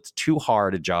impossible. It's too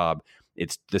hard a job.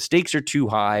 The stakes are too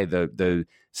high. The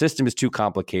system is too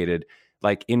complicated.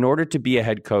 Like, in order to be a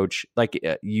head coach, like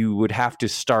you would have to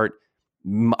start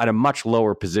at a much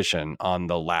lower position on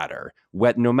the ladder.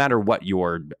 No matter what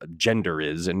your gender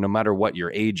is, and no matter what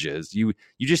your age is, you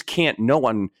just can't. No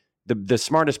one, the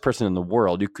smartest person in the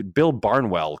world, Bill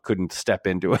Barnwell couldn't step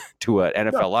into an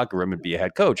NFL locker room and be a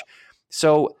head coach.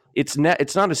 So it's not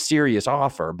a serious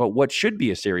offer. But what should be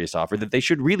a serious offer that they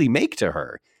should really make to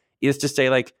her is to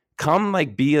say, like, come,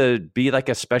 like, be like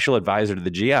a special advisor to the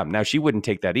GM. Now, she wouldn't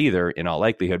take that either, in all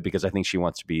likelihood, because I think she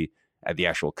wants to be the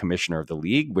actual commissioner of the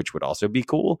league, which would also be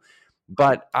cool.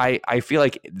 But I feel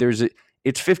like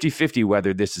it's 50-50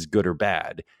 whether this is good or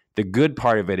bad. The good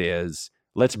part of it is,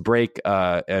 let's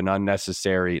shatter an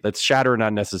unnecessary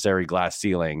glass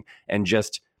ceiling and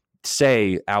just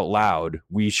say out loud,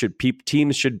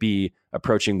 teams should be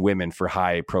approaching women for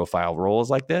high profile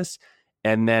roles like this.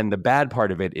 And then the bad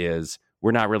part of it is,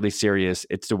 we're not really serious.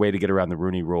 It's a way to get around the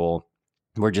Rooney Rule.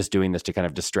 We're just doing this to kind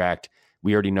of distract.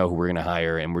 We already know who we're going to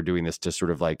hire, and we're doing this to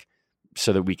sort of like,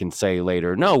 so that we can say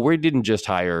later, no, we didn't just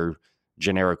hire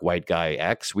generic white guy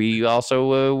X. We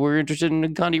also were interested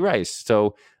in Condi Rice.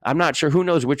 So I'm not sure. Who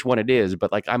knows which one it is,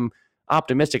 but like, I'm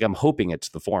optimistic. I'm hoping it's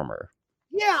the former.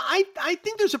 Yeah, I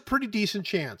think there's a pretty decent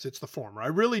chance it's the former. I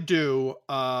really do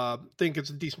think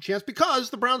it's a decent chance, because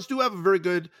the Browns do have a very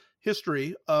good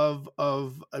history of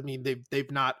I mean,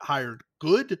 they've not hired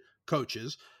good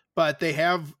coaches, but they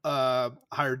have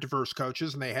hired diverse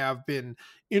coaches, and they have been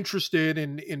interested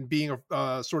in being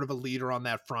a sort of a leader on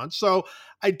that front. So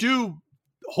I do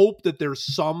hope that there's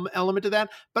some element to that.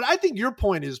 But I think your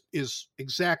point is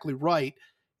exactly right.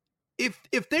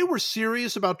 If they were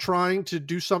serious about trying to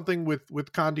do something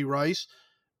with Condi Rice,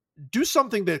 do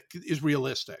something that is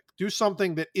realistic. Do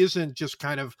something that isn't just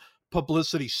kind of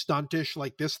publicity stuntish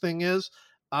like this thing is.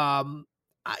 I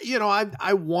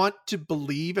want to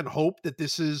believe and hope that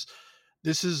this is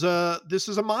a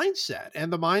mindset,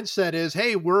 and the mindset is,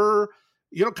 hey,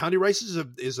 Condi Rice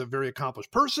is a very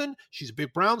accomplished person. She's a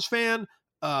big Browns fan.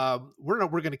 We're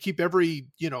going to keep every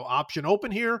option open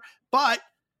here, but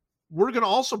we're going to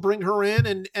also bring her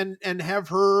in and have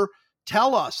her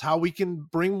tell us how we can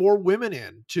bring more women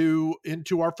into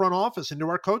our front office, into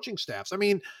our coaching staffs. I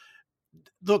mean,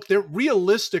 look, they're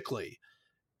realistically,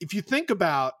 if you think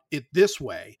about it this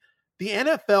way, the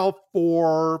NFL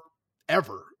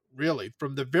forever, really,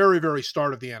 from the very, very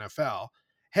start of the NFL,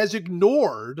 has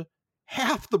ignored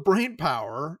half the brain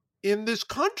power in this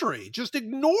country, just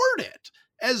ignored it,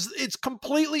 as it's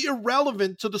completely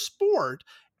irrelevant to the sport.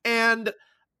 And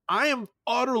I am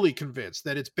utterly convinced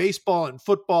that it's baseball and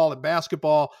football and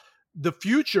basketball. The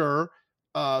future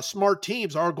smart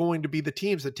teams are going to be the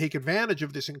teams that take advantage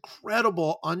of this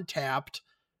incredible untapped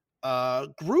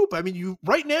group. I mean,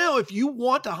 right now, if you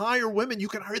want to hire women, you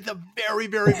can hire them very,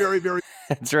 very, very, very.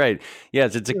 That's right.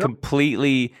 Yes, it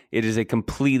is a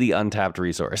completely untapped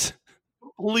resource.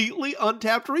 Completely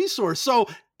untapped resource. So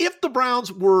if the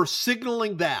Browns were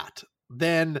signaling that,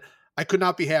 then I could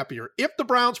not be happier. If the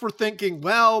Browns were thinking,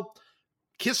 well,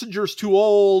 Kissinger's too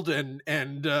old and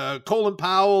Colin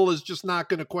Powell is just not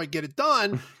going to quite get it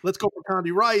done, let's go for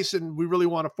Condi Rice, and we really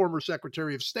want a former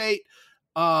Secretary of State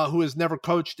who has never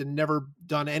coached and never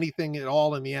done anything at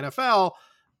all in the NFL,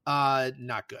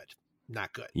 not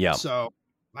good. Yeah. So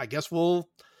I guess we'll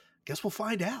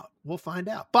find out. We'll find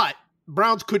out. But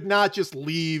Browns could not just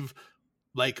leave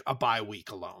like a bye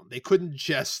week alone. They couldn't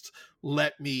just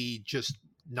let me just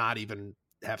not even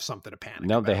have something to panic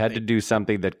No, about. they had to do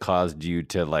something that caused you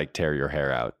to like tear your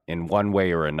hair out in one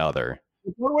way or another.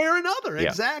 One way or another.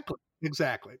 Yeah.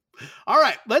 Exactly. All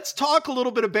right. Let's talk a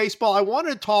little bit of baseball. I want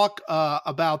to talk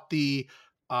about the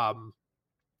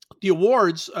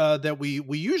awards that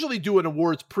we usually do an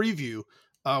awards preview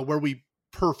where we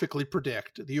perfectly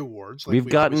predict the awards. We've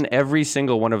gotten every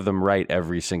single one of them right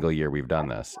every single year we've done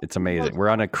this. It's amazing. We're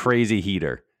on a crazy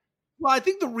heater. Well, I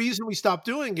think the reason we stopped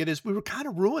doing it is we were kind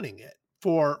of ruining it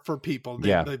for people.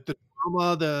 The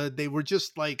drama, they were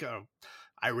just like,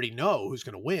 I already know who's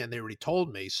going to win. They already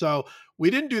told me. So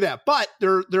we didn't do that. But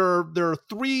there are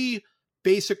three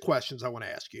basic questions I want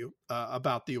to ask you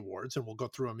about the awards, and we'll go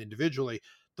through them individually.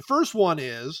 The first one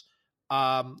is,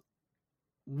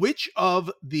 which of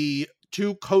the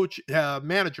two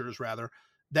managers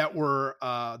that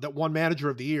won Manager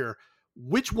of the Year,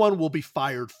 which one will be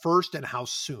fired first, and how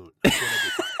soon?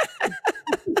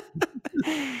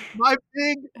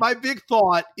 my big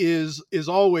thought is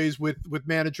always with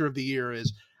manager of the year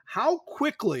is how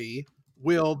quickly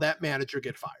will that manager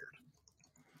get fired?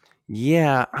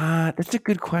 Yeah, that's a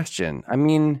good question. I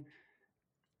mean,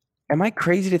 am I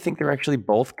crazy to think they're actually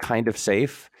both kind of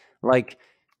safe? Like,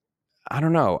 I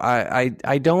don't know.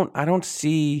 I don't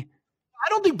see. I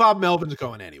don't think Bob Melvin's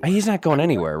going anywhere. He's not going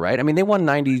anywhere, right? I mean, they won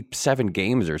 97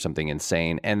 games or something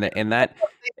insane, and that and that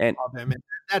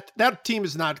team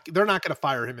is not. They're not going to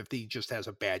fire him if he just has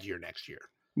a bad year next year.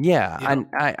 yeah, and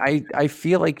I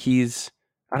feel like he's.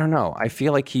 I don't know. I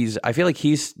feel like he's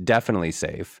definitely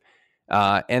safe.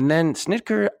 And then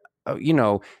Snitker,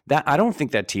 that I don't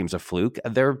think that team's a fluke.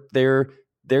 Their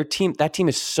team, that team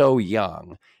is so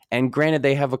young. And granted,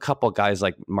 they have a couple guys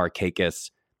like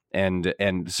Markakis and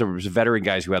some veteran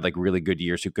guys who had like really good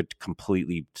years who could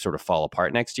completely sort of fall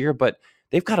apart next year. But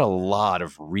they've got a lot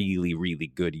of really, really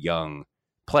good young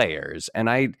players. And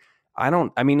I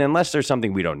mean, unless there's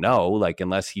something we don't know, like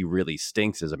unless he really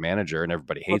stinks as a manager and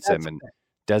everybody hates him, and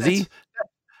does he?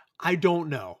 I don't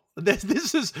know.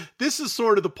 This is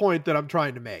sort of the point that I'm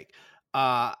trying to make.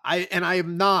 I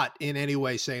am not in any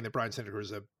way saying that Brian Snitker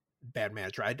is a bad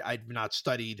manager. I've not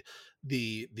studied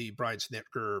the Brian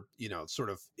Snitker, sort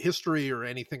of history or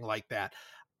anything like that.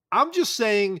 I'm just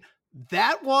saying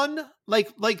that one, like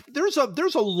there's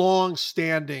a long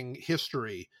standing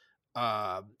history,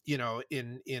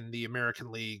 in the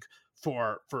American League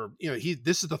for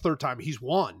this is the third time he's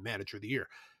won Manager of the Year.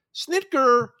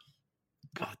 Snitker,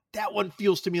 God, that one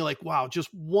feels to me like, wow,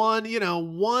 just one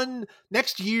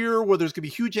next year where there's going to be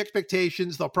huge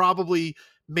expectations. They'll probably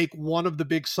make one of the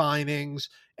big signings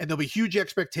and there'll be huge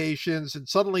expectations. And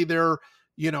suddenly they're,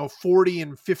 40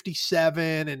 and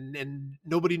 57 and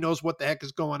nobody knows what the heck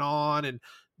is going on. And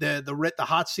the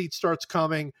hot seat starts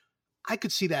coming. I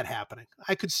could see that happening.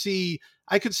 I could see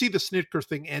the Snitker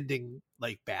thing ending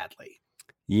like badly.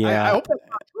 Yeah. I hope that's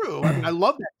not true. I mean, I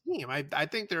love that team. I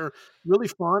think they're really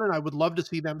fun and I would love to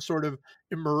see them sort of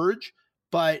emerge,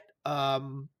 but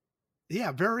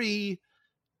very,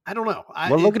 I don't know.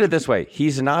 Well, look at it this way.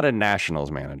 He's not a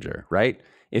Nationals manager, right?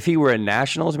 If he were a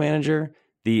Nationals manager,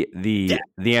 the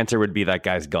answer would be that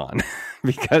guy's gone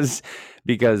because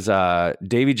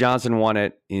Davey Johnson won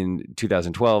it in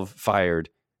 2012, fired.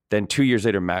 Then 2 years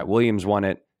later, Matt Williams won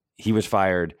it. He was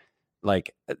fired.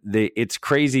 Like it's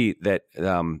crazy that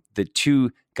the two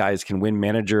guys can win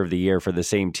Manager of the Year for the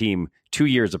same team 2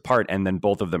 years apart, and then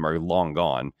both of them are long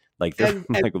gone. Like they're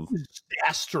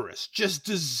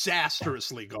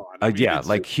disastrously gone.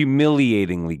 Like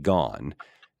humiliatingly gone.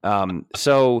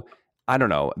 So I don't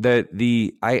know.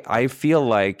 I feel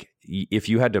like if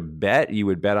you had to bet, you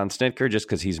would bet on Snitker just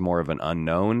because he's more of an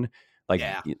unknown. But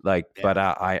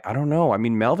I don't know. I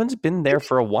mean, Melvin's been there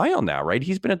for a while now, right?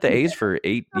 He's been at the A's for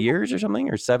 8 years or something,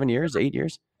 or 7 years, 8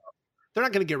 years. They're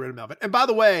not going to get rid of Melvin. And by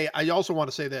the way, I also want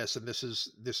to say this, and this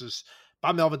is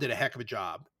Bob Melvin did a heck of a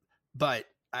job, but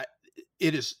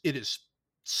it is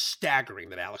staggering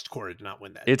that Alex Cora did not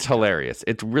win that. It's hilarious.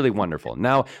 It's really wonderful.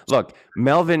 Now, look,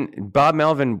 Bob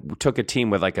Melvin took a team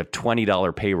with like a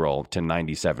 $20 payroll to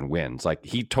 97 wins. Like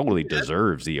he totally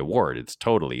deserves the award. It's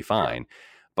totally fine.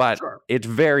 But It's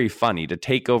very funny to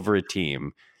take over a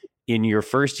team in your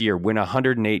first year, win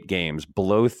 108 games,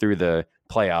 blow through the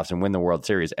playoffs and win the World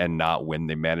Series and not win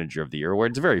the Manager of the Year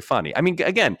award. It's very funny. I mean,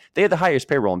 again, they had the highest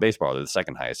payroll in baseball. They're the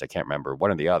second highest. I can't remember one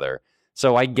or the other.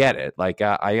 So I get it. Like,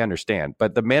 I understand.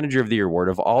 But the Manager of the Year award,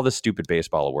 of all the stupid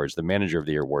baseball awards, the Manager of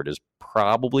the Year award is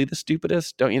probably the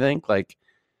stupidest, don't you think? Like,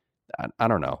 I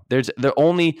don't know.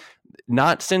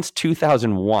 Not since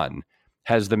 2001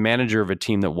 has the manager of a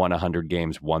team that won 100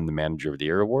 games won the Manager of the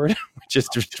Year award, which is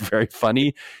just very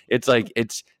funny. It's like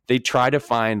they try to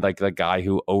find like the guy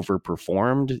who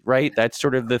overperformed, right? That's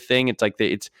sort of the thing. It's like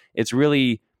it's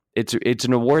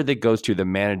an award that goes to the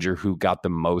manager who got the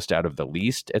most out of the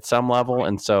least at some level.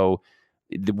 And so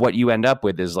what you end up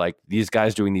with is like these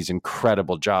guys doing these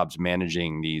incredible jobs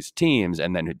managing these teams,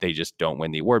 and then they just don't win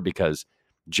the award because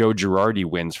Joe Girardi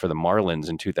wins for the Marlins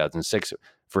in 2006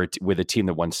 with a team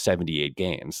that won 78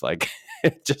 games. Like,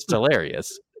 it's just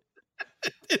hilarious.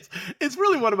 It's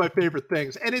really one of my favorite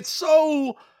things. And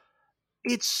look,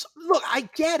 I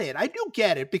get it. I do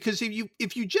get it, because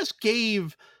if you just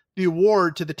gave the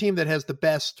award to the team that has the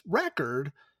best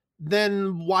record,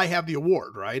 then why have the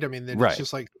award, right? I mean, then It's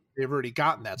just like they've already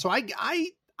gotten that. So I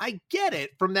get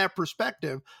it from that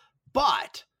perspective,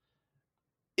 but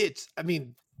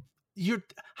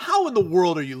how in the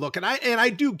world are you looking? I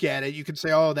do get it. You can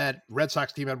say, oh, that Red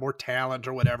Sox team had more talent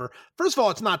or whatever. First of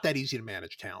all, it's not that easy to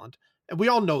manage talent. And we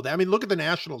all know that. I mean, look at the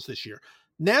Nationals this year.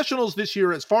 Nationals this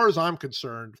year, as far as I'm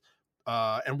concerned,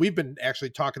 and we've been actually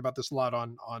talking about this a lot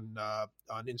on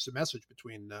Instant Message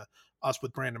between us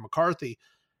with Brandon McCarthy.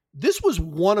 This was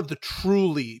one of the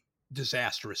truly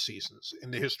disastrous seasons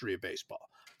in the history of baseball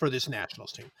for this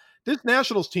Nationals team. This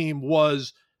Nationals team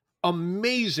was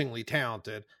amazingly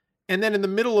talented, and then in the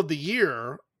middle of the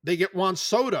year, they get Juan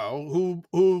Soto,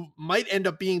 who might end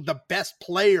up being the best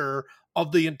player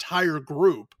of the entire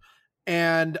group,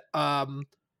 and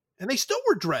they still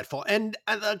were dreadful. And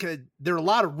there are a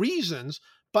lot of reasons,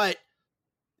 but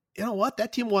you know what?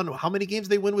 That team won. How many games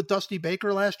they win with Dusty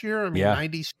Baker last year? I mean,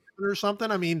 97 or something.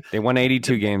 I mean, they won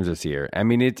 82 games this year. I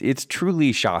mean, it's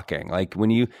truly shocking. Like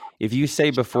if you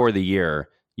say before the year,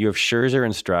 you have Scherzer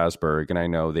and Strasburg, and I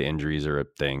know the injuries are a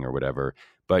thing or whatever,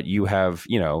 but you have,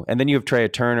 and then you have Trey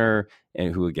Turner,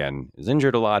 and who again is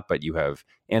injured a lot, but you have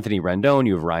Anthony Rendon,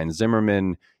 you have Ryan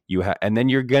Zimmerman, and then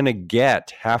you're going to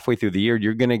get halfway through the year,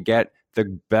 you're going to get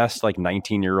the best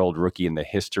 19-year-old rookie in the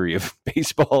history of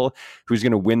baseball who's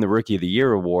going to win the Rookie of the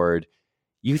Year award.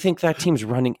 You think that team's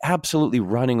absolutely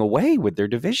running away with their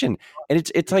division.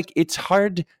 And it's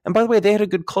hard. And by the way, they had a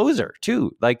good closer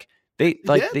too. They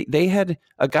had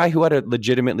a guy who had a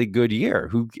legitimately good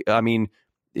year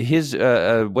his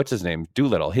what's his name?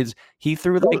 Doolittle. He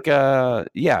threw he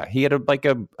had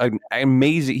an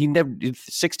amazing, he never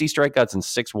 60 strikeouts and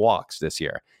 6 walks this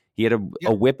year. He had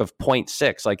a whip of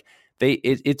 0.6.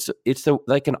 It's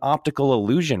an optical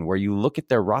illusion where you look at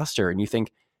their roster and you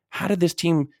think, how did this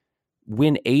team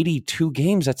win 82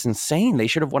 games? That's insane. They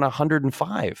should have won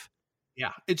 105.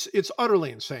 Yeah, it's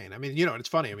utterly insane. I mean, it's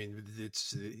funny. I mean,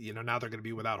 it's now they're going to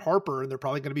be without Harper and they're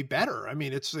probably going to be better. I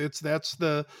mean, that's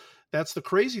the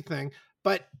crazy thing.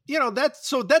 But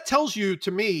that tells you,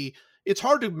 to me, it's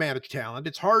hard to manage talent.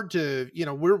 It's hard to,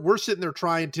 we're sitting there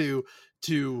trying to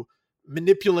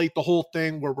manipulate the whole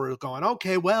thing where we're going,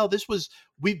 okay, well,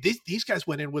 these guys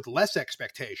went in with less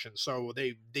expectations, so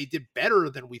they did better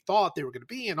than we thought they were going to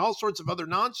be, and all sorts of other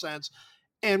nonsense.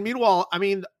 And meanwhile, I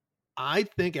mean, I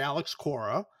think Alex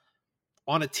Cora,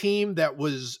 on a team that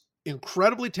was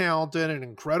incredibly talented and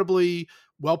incredibly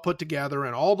well put together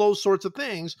and all those sorts of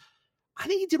things, I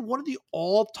think he did one of the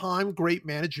all-time great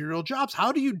managerial jobs.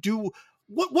 How do you do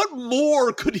what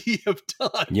more could he have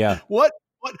done? Yeah.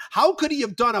 How could he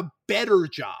have done a better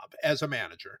job as a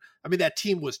manager? I mean, that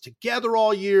team was together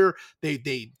all year. Their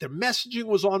messaging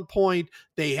was on point.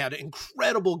 They had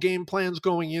incredible game plans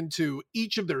going into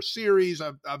each of their series.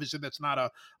 Obviously, that's not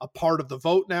a part of the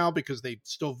vote now because they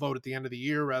still vote at the end of the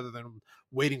year rather than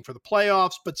waiting for the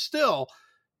playoffs. But still,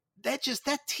 that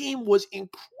team was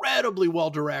incredibly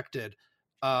well directed.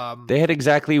 They had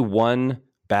exactly one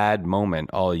bad moment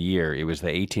all year. It was the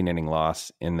 18-inning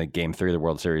loss in the Game 3 of the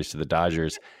World Series to the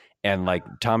Dodgers. And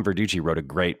Tom Verducci wrote a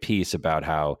great piece about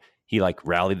how he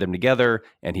rallied them together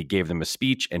and he gave them a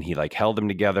speech and he held them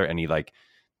together and he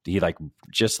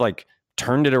just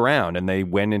turned it around, and they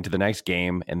went into the next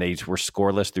game and they were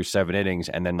scoreless through 7 innings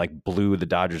and then blew the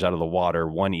Dodgers out of the water,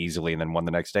 won easily, and then won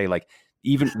the next day.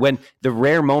 Even when the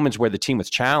rare moments where the team was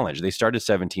challenged, they started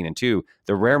 17-2,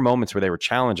 the rare moments where they were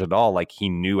challenged at all, he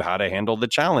knew how to handle the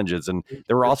challenges. And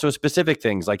there were also specific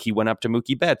things, he went up to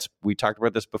Mookie Betts. We talked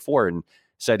about this before and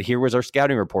said, here was our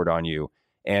scouting report on you,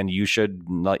 and you should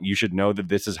know that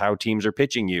this is how teams are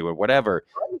pitching you or whatever.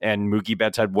 And Mookie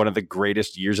Betts had one of the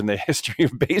greatest years in the history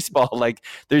of baseball.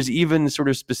 There's even sort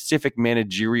of specific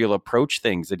managerial approach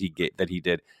things that he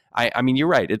did. I mean, you're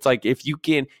right. It's if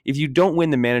you don't win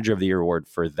the Manager of the Year award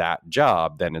for that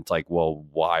job, then it's well,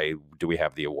 why do we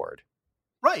have the award?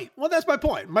 Right. Well, that's my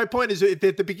point. My point is at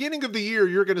the beginning of the year,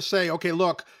 you're going to say, okay,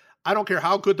 look, I don't care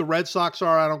how good the Red Sox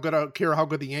are. I don't care how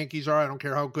good the Yankees are. I don't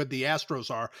care how good the Astros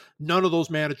are. None of those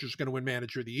managers are going to win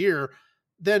Manager of the Year.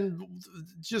 Then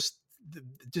just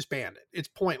disband it. It's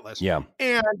pointless. Yeah.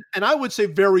 And I would say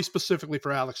very specifically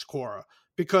for Alex Cora,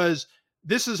 because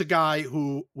this is a guy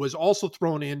who was also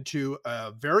thrown into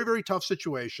a very, very tough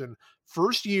situation.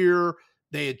 First year,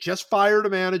 they had just fired a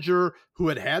manager who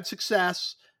had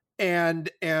success. And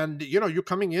you're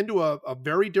coming into a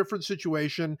very different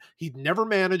situation. He'd never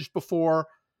managed before.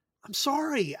 I'm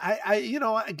sorry.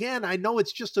 Again, I know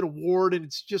it's just an award and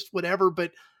it's just whatever,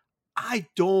 but I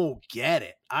don't get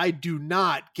it. I do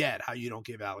not get how you don't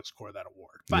give Alex Cora that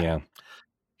award. But yeah.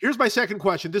 Here's my second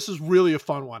question. This is really a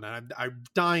fun one, and I'm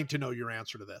dying to know your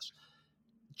answer to this.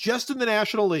 Just in the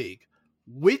National League,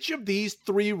 which of these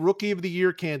 3 Rookie of the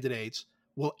Year candidates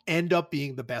will end up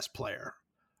being the best player?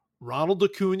 Ronald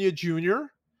Acuna Jr.,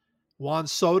 Juan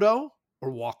Soto, or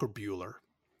Walker Buehler?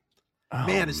 Oh,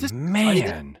 man, is this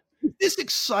man.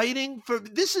 exciting?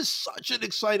 This is such an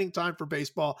exciting time for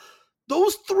baseball.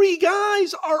 those three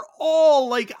guys are all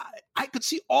like, I could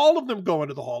see all of them going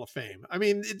to the Hall of Fame. I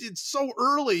mean, it's so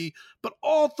early, but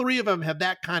all three of them have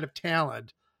that kind of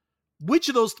talent. Which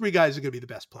of those three guys are going to be the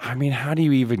best player? I mean, how do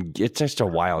you even? It's just a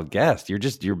wild guess.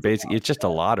 You're basically, it's just a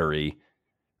lottery.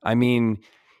 I mean,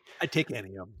 I'd take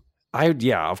any of them.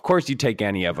 Of course you take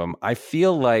any of them. I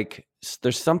feel like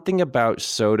there's something about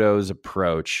Soto's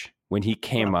approach when he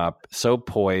came up, so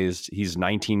poised. He's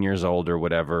 19 years old or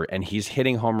whatever, and he's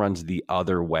hitting home runs the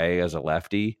other way as a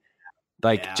lefty.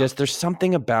 Like, just there's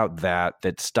something about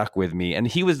that stuck with me. And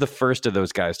he was the first of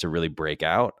those guys to really break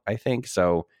out, I think.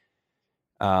 So,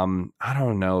 I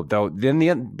don't know though.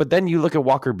 But then you look at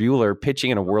Walker Buehler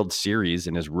pitching in a World Series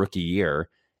in his rookie year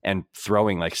and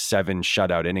throwing like 7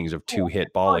 shutout innings of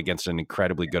 2-hit ball against an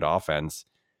incredibly good offense.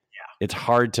 Yeah. It's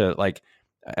hard to like,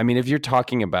 I mean, if you're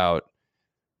talking about,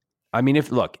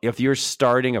 if you're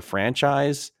starting a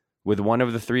franchise with one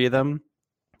of the three of them,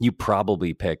 you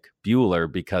probably pick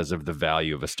Buehler because of the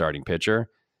value of a starting pitcher,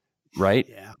 right?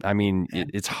 Yeah. I mean,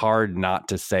 it's hard not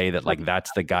to say that like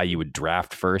that's the guy you would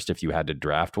draft first if you had to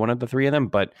draft one of the three of them.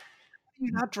 But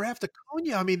you not draft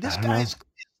Acuna? I mean, this guy's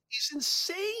he's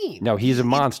insane. No, he's a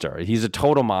monster. He's a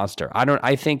total monster.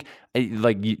 I think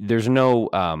like there's no.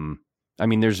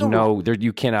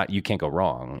 You can't go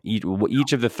wrong.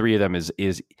 Each of the three of them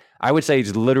is I would say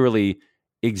is literally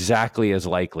exactly as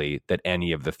likely that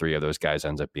any of the three of those guys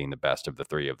ends up being the best of the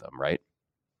three of them, right?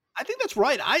 I think that's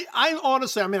right. I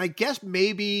honestly, I guess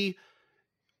maybe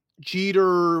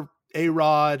Jeter,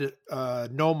 A-Rod,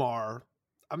 Nomar.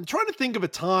 I'm trying to think of a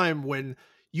time when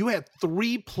you had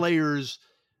three players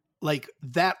like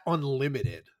that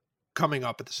unlimited coming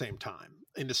up at the same time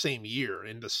in the same year,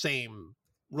 in the same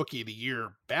Rookie of the Year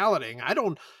balloting.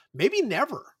 Maybe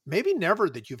never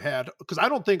that you've had, because I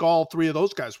don't think all three of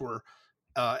those guys were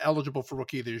eligible for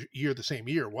Rookie of the Year the same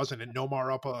year. Wasn't it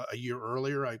Nomar up a year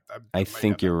earlier? I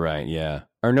think you're right. Yeah.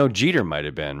 Or no, Jeter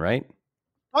might've been, right?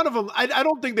 One of them. I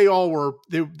don't think they all were,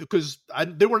 because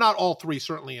they were not all three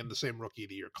certainly in the same Rookie of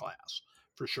the Year class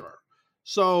for sure.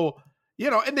 So,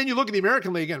 and then you look at the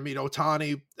American League, and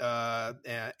Ohtani,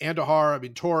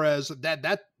 Andujar, Torres,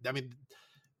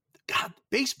 God,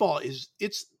 baseball is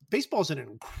an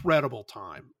incredible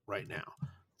time right now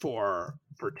for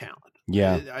talent.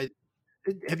 Yeah.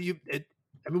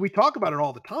 We talk about it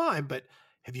all the time, but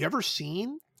have you ever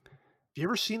seen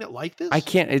it like this? I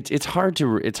can't. It's hard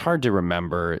to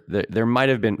remember. There might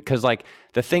have been, because like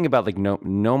the thing about like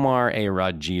Nomar,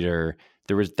 A-Rod, Jeter,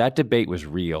 that debate was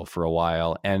real for a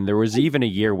while, and there was even a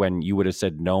year when you would have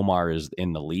said Nomar is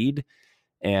in the lead,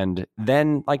 and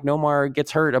then like Nomar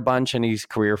gets hurt a bunch and his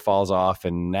career falls off,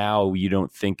 and now you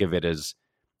don't think of it as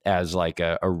like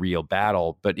a real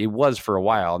battle, but it was for a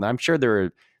while, and I'm sure there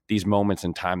are these moments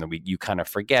in time that you kind of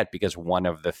forget because one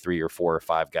of the 3 or 4 or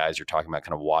 5 guys you're talking about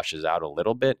kind of washes out a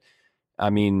little bit. I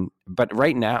mean, but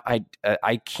right now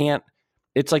I can't.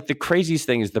 It's like the craziest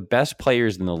thing is the best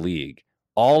players in the league.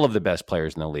 All of the best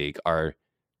players in the league are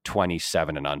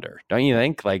 27 and under. Don't you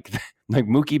think? Like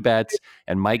Mookie Betts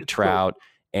and Mike Trout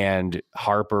and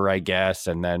Harper, I guess,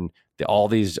 and then all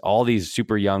these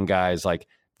super young guys. Like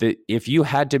if you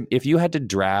had to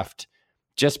draft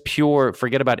just pure,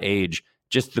 forget about age,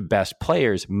 just the best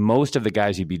players, most of the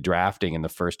guys you'd be drafting in the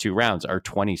first 2 rounds are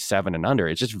 27 and under.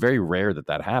 It's just very rare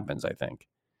that happens, I think.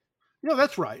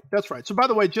 That's right. So by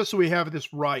the way, just so we have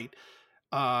this right,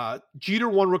 Jeter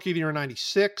won Rookie of the Year in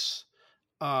 96,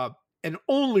 and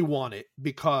only won it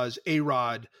because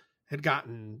A-Rod had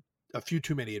gotten a few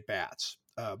too many at-bats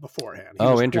beforehand. He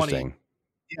was interesting. 20.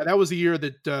 Yeah, that was the year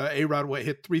that A-Rod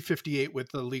hit 358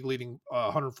 with the league-leading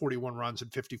 141 runs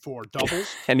and 54 doubles.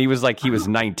 And he was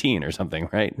 19 or something,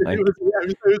 right? He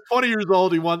was 20 years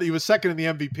old. He was second in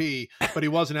the MVP, but he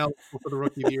wasn't eligible for the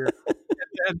Rookie of the Year.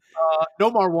 And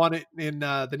Nomar won it in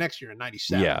the next year in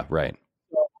 97. Yeah, right.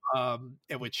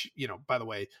 In which, by the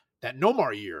way, that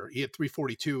Nomar year, he had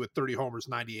 342 with 30 homers,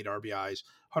 98 RBIs,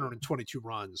 122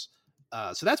 runs.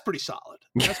 So that's pretty solid.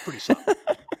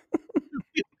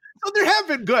 So there have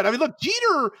been good. Look,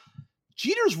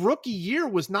 Jeter's rookie year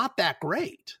was not that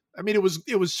great. It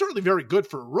was certainly very good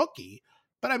for a rookie,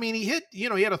 but he hit, he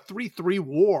had a 3.3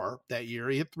 WAR that year.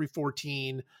 He hit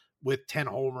 314 with 10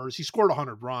 homers. He scored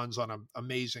 100 runs on an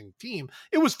amazing team.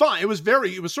 It was fine. It was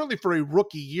certainly for a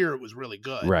rookie year, it was really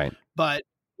good. Right. But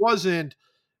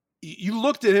you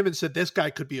looked at him and said, this guy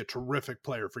could be a terrific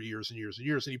player for years and years and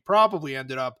years. And he probably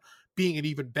ended up being an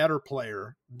even better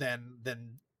player than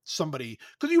somebody,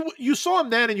 because you saw him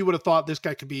then and you would have thought this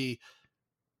guy could be,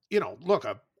 a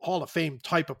Hall of Fame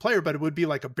type of player, but it would be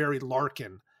like a Barry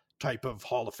Larkin type of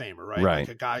Hall of Famer, right? Like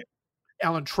a guy,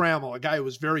 Alan Trammell, a guy who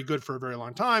was very good for a very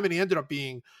long time, and he ended up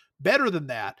being better than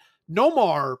that.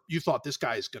 Nomar, you thought this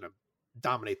guy is going to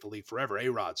dominate the league forever.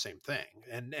 A-Rod, same thing.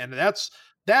 And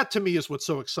that to me is what's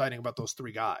so exciting about those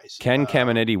three guys. Ken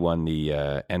Caminiti won the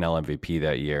NL MVP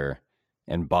that year,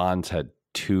 and Bonds had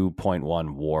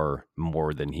 2.1 WAR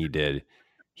more than he did.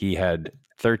 He had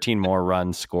 13 more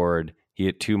runs scored. He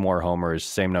had 2 more homers,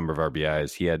 same number of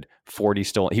RBIs. He had 40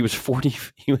 stolen. He was a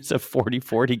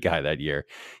 40-40 guy that year.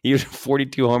 He was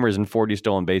 42 homers and 40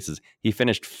 stolen bases. He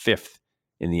finished 5th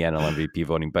in the NL MVP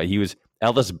voting, but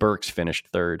Ellis Burks finished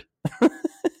 3rd.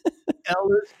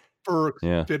 Ellis Burks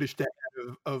finished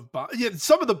ahead of Bonds. Yeah,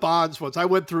 some of the Bonds ones, I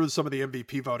went through some of the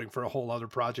MVP voting for a whole other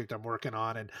project I'm working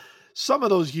on, and some of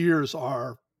those years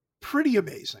are pretty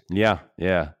amazing. Yeah.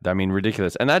 I mean,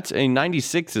 ridiculous. And that's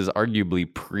 96 is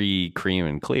arguably pre-Cream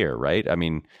and Clear, right? I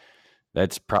mean,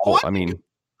 that's probably. I think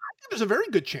there's a very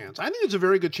good chance. I think there's a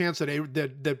very good chance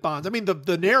that Bonds. I mean,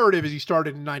 the narrative is he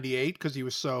started in 98 because he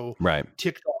was so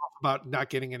ticked off about not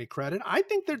getting any credit. I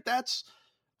think that's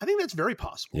very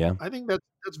possible. Yeah. I think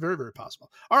that's very, very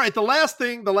possible. All right. The last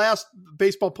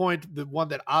baseball point, the one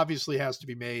that obviously has to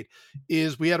be made,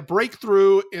 is we had a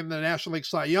breakthrough in the National League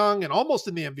Cy Young and almost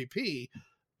in the MVP,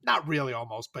 not really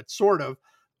almost, but sort of,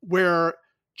 where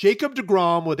Jacob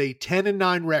deGrom with a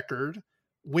 10-9 record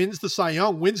wins the Cy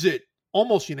Young, wins it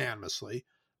almost unanimously,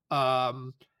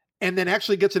 and then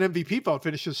actually gets an MVP vote,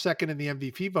 finishes second in the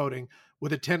MVP voting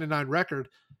with a 10-9 record.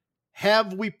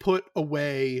 Have we put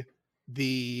away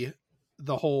the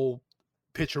whole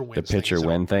pitcher win? The pitcher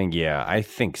win thing? Yeah, I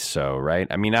think so, right?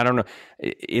 I mean, I don't know.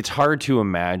 It's hard to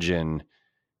imagine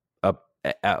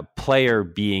a player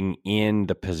being in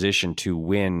the position to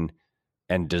win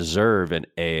and deserve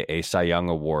a Cy Young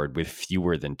award with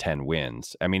fewer than 10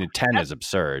 wins. I mean, 10 is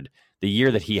absurd. The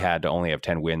year that he had to only have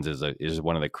 10 wins is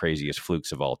one of the craziest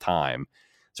flukes of all time.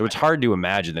 So it's hard to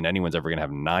imagine that anyone's ever going to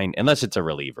have 9, unless it's a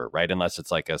reliever, right? Unless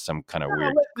it's like some kind of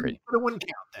weird. It wouldn't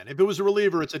count then. If it was a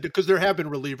reliever, because there have been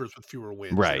relievers with fewer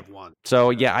wins. Right. That have won. So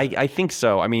yeah, I think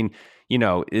so. I mean,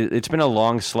 it's been a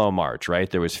long, slow march, right?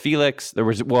 There was Felix. There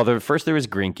was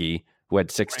Greinke, who had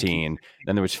 16.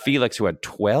 Then there was Felix, who had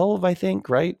 12, I think,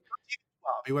 right?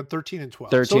 He went 13 and 12.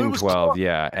 13 and 12,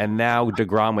 yeah. And now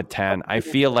deGrom with 10. I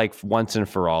feel like once and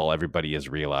for all, everybody has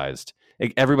realized.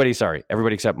 Everybody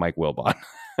except Mike Wilbon.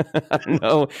 I don't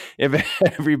know if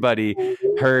everybody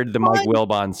heard the Mike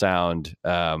Wilbon sound.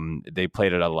 They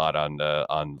played it a lot on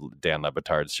Dan Le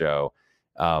Batard's show.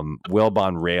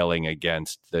 Wilbon railing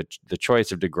against the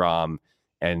choice of deGrom,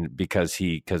 and because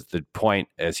the point,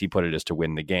 as he put it, is to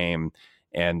win the game.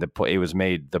 And the point was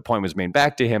made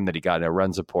back to him that he got a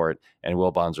run support, and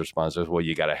Wilbon's response was, "Well,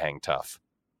 you got to hang tough."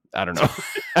 I don't know.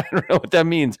 I don't know what that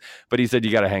means, but he said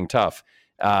you got to hang tough.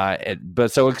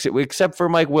 But so except for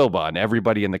Mike Wilbon,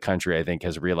 everybody in the country, I think,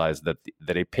 has realized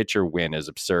that a pitcher win is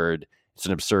absurd. It's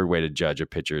an absurd way to judge a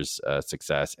pitcher's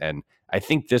success, and I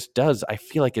think this does. I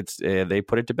feel like it's they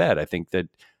put it to bed. I think that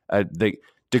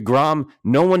deGrom,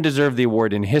 no one deserved the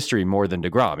award in history more than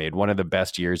deGrom. He had one of the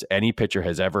best years any pitcher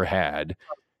has ever had,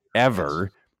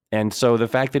 ever. And so the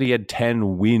fact that he had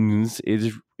 10 wins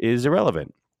is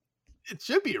irrelevant. It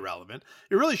should be irrelevant.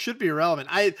 It really should be irrelevant.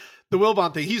 The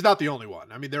Wilbon thing, he's not the only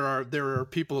one. I mean, there are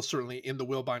people certainly in the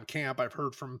Wilbon camp. I've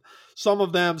heard from some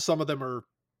of them. Some of them are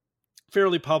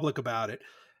fairly public about it.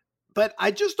 But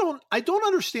I don't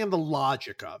understand the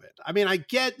logic of it. I mean,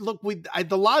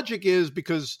 the logic is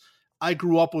because I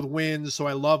grew up with wins, so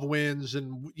I love wins,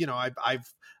 and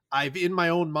I've in my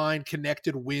own mind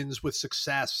connected wins with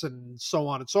success and so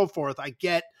on and so forth. I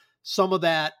get some of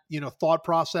that, thought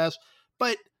process,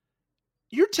 but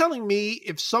you're telling me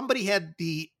if somebody had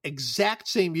the exact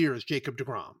same year as Jacob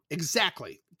deGrom,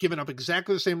 exactly, given up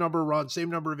exactly the same number of runs, same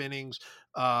number of innings,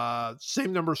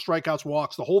 same number of strikeouts,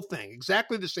 walks, the whole thing,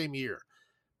 exactly the same year,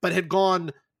 but had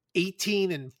gone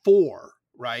 18 and 4,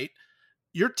 right?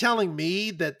 You're telling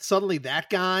me that suddenly that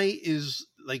guy is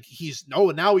like,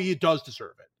 now he does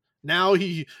deserve it. Now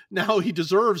he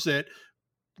deserves it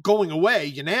going away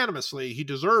unanimously. He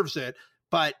deserves it.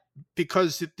 But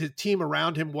because the team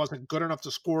around him wasn't good enough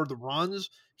to score the runs,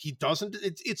 he doesn't.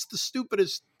 It's the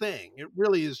stupidest thing. It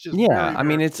really is just. Yeah. I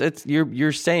mean, it's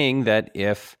you're saying that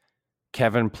if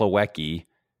Kevin Plawecki,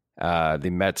 the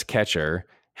Mets catcher,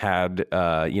 had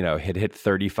hit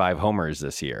 35 homers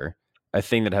this year, a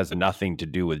thing that has nothing to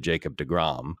do with Jacob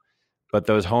deGrom, but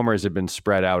those homers have been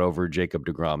spread out over Jacob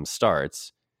deGrom's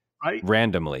starts, right,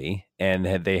 randomly, and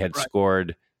they had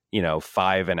scored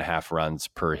 5.5 runs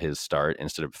per his start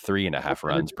instead of 3.5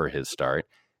 runs per his start,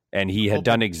 and he had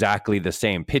done exactly the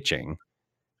same pitching,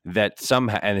 that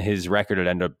somehow, and his record had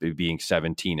ended up being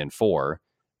 17 and 4.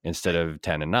 instead of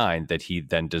 10 and 9, that he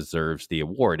then deserves the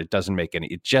award. It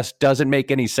just doesn't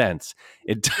make any sense.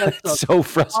 It's so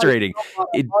frustrating.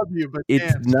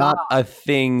 It's not a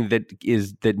thing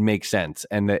that makes sense.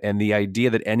 And the idea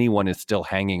that anyone is still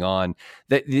hanging on,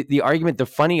 that the argument, the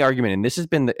funny argument, and this has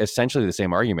been essentially the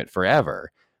same argument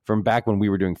forever from back when we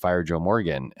were doing Fire Joe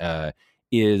Morgan,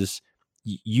 is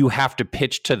you have to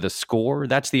pitch to the score.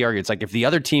 That's the argument. It's like if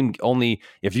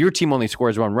your team only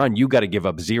scores 1 run, you got to give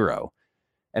up 0.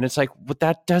 And it's like, but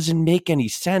that doesn't make any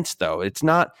sense, though. It's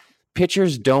not,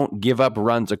 pitchers don't give up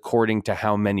runs according to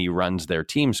how many runs their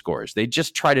team scores. They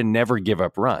just try to never give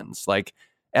up runs, like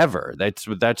ever. That's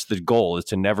the goal, is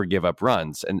to never give up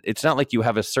runs. And it's not like you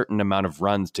have a certain amount of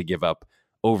runs to give up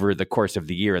over the course of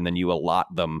the year and then you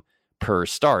allot them per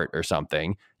start or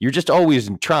something. You're just always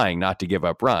trying not to give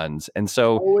up runs. And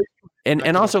so,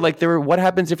 and also, like, what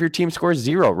happens if your team scores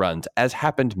 0 runs, as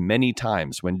happened many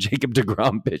times when Jacob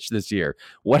deGrom pitched this year?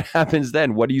 What happens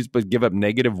then? What do you supposed to give up,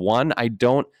 -1? I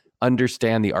don't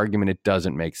understand the argument. It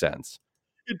doesn't make sense.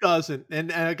 It doesn't. And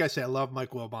like I say, I love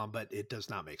Mike Wilbon, but it does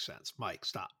not make sense. Mike,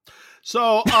 stop.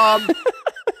 So,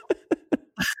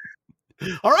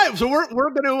 all right, so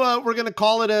we're gonna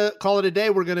call it a day.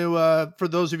 We're gonna for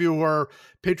those of you who are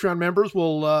Patreon members,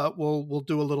 we'll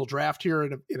do a little draft here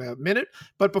in a minute.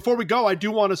 But before we go, I do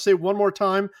want to say one more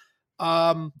time,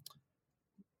 buy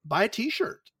a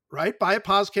T-shirt, right? Buy a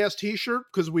PosCast T-shirt,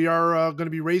 because we are going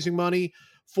to be raising money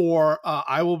for.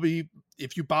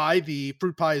 If you buy the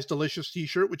Fruit Pie is Delicious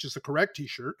T-shirt, which is the correct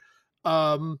T-shirt,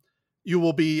 you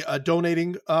will be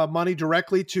donating money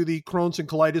directly to the Crohn's and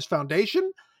Colitis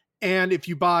Foundation. And if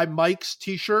you buy Mike's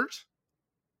T-shirt,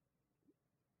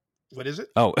 what is it?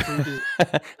 Oh,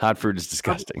 hot fruit is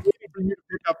disgusting. I'm waiting for you to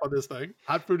pick up on this thing.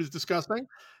 Hot fruit is disgusting.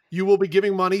 You will be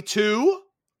giving money to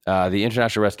the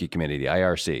International Rescue Committee, the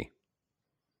IRC.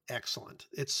 Excellent.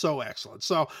 It's so excellent.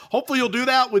 So hopefully you'll do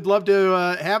that. We'd love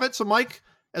to have it. So Mike,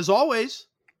 as always,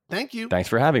 thank you. Thanks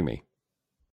for having me.